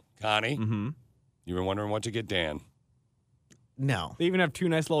go, Connie. Mm-hmm. You've been wondering what to get Dan. No. They even have two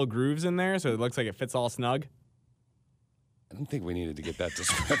nice little grooves in there, so it looks like it fits all snug. I don't think we needed to get that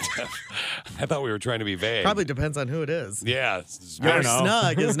descriptive. I thought we were trying to be vague. Probably depends on who it is. Yeah. Your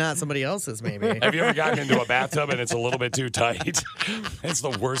snug is not somebody else's, maybe. Have you ever gotten into a bathtub and it's a little bit too tight? It's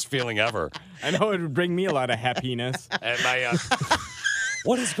the worst feeling ever. I know it would bring me a lot of happiness. And my,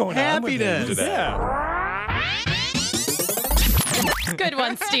 what is going on with him today? Yeah. Good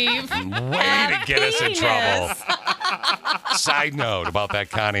one, Steve. Way to get us in trouble. Side note about that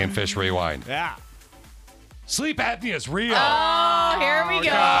Connie and Fish rewind. Yeah. Sleep apnea is real. Oh, here we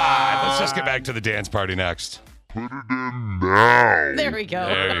go. God, let's just get back to the dance party next. Put it in now. There we go.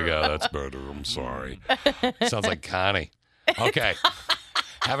 There you go. That's better. I'm sorry. Sounds like Connie. Okay.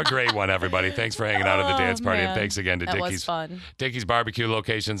 Have a great one, everybody. Thanks for hanging out at the dance party. And thanks again to That was fun. Dickie's Barbecue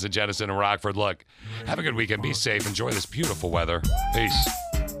locations in Jenison and Rockford. Look, have a good weekend. Be safe. Enjoy this beautiful weather. Peace.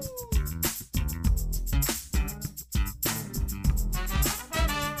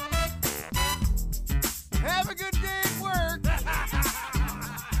 Have a good day at work.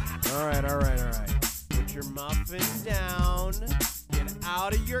 All right. Put your muffin down, get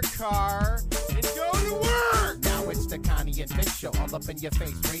out of your car, and go to work. Now it's the Connie and Fish show, all up in your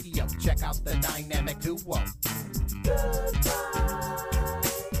face radio. Check out the dynamic duo.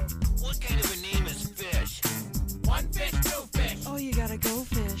 What kind of a name is Fish? One fish, two fish. Oh, you gotta go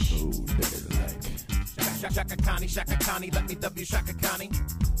fish. Shaka Connie, let me love you, Shaka Connie.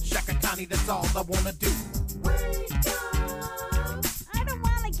 Shaka Connie, that's all I wanna do.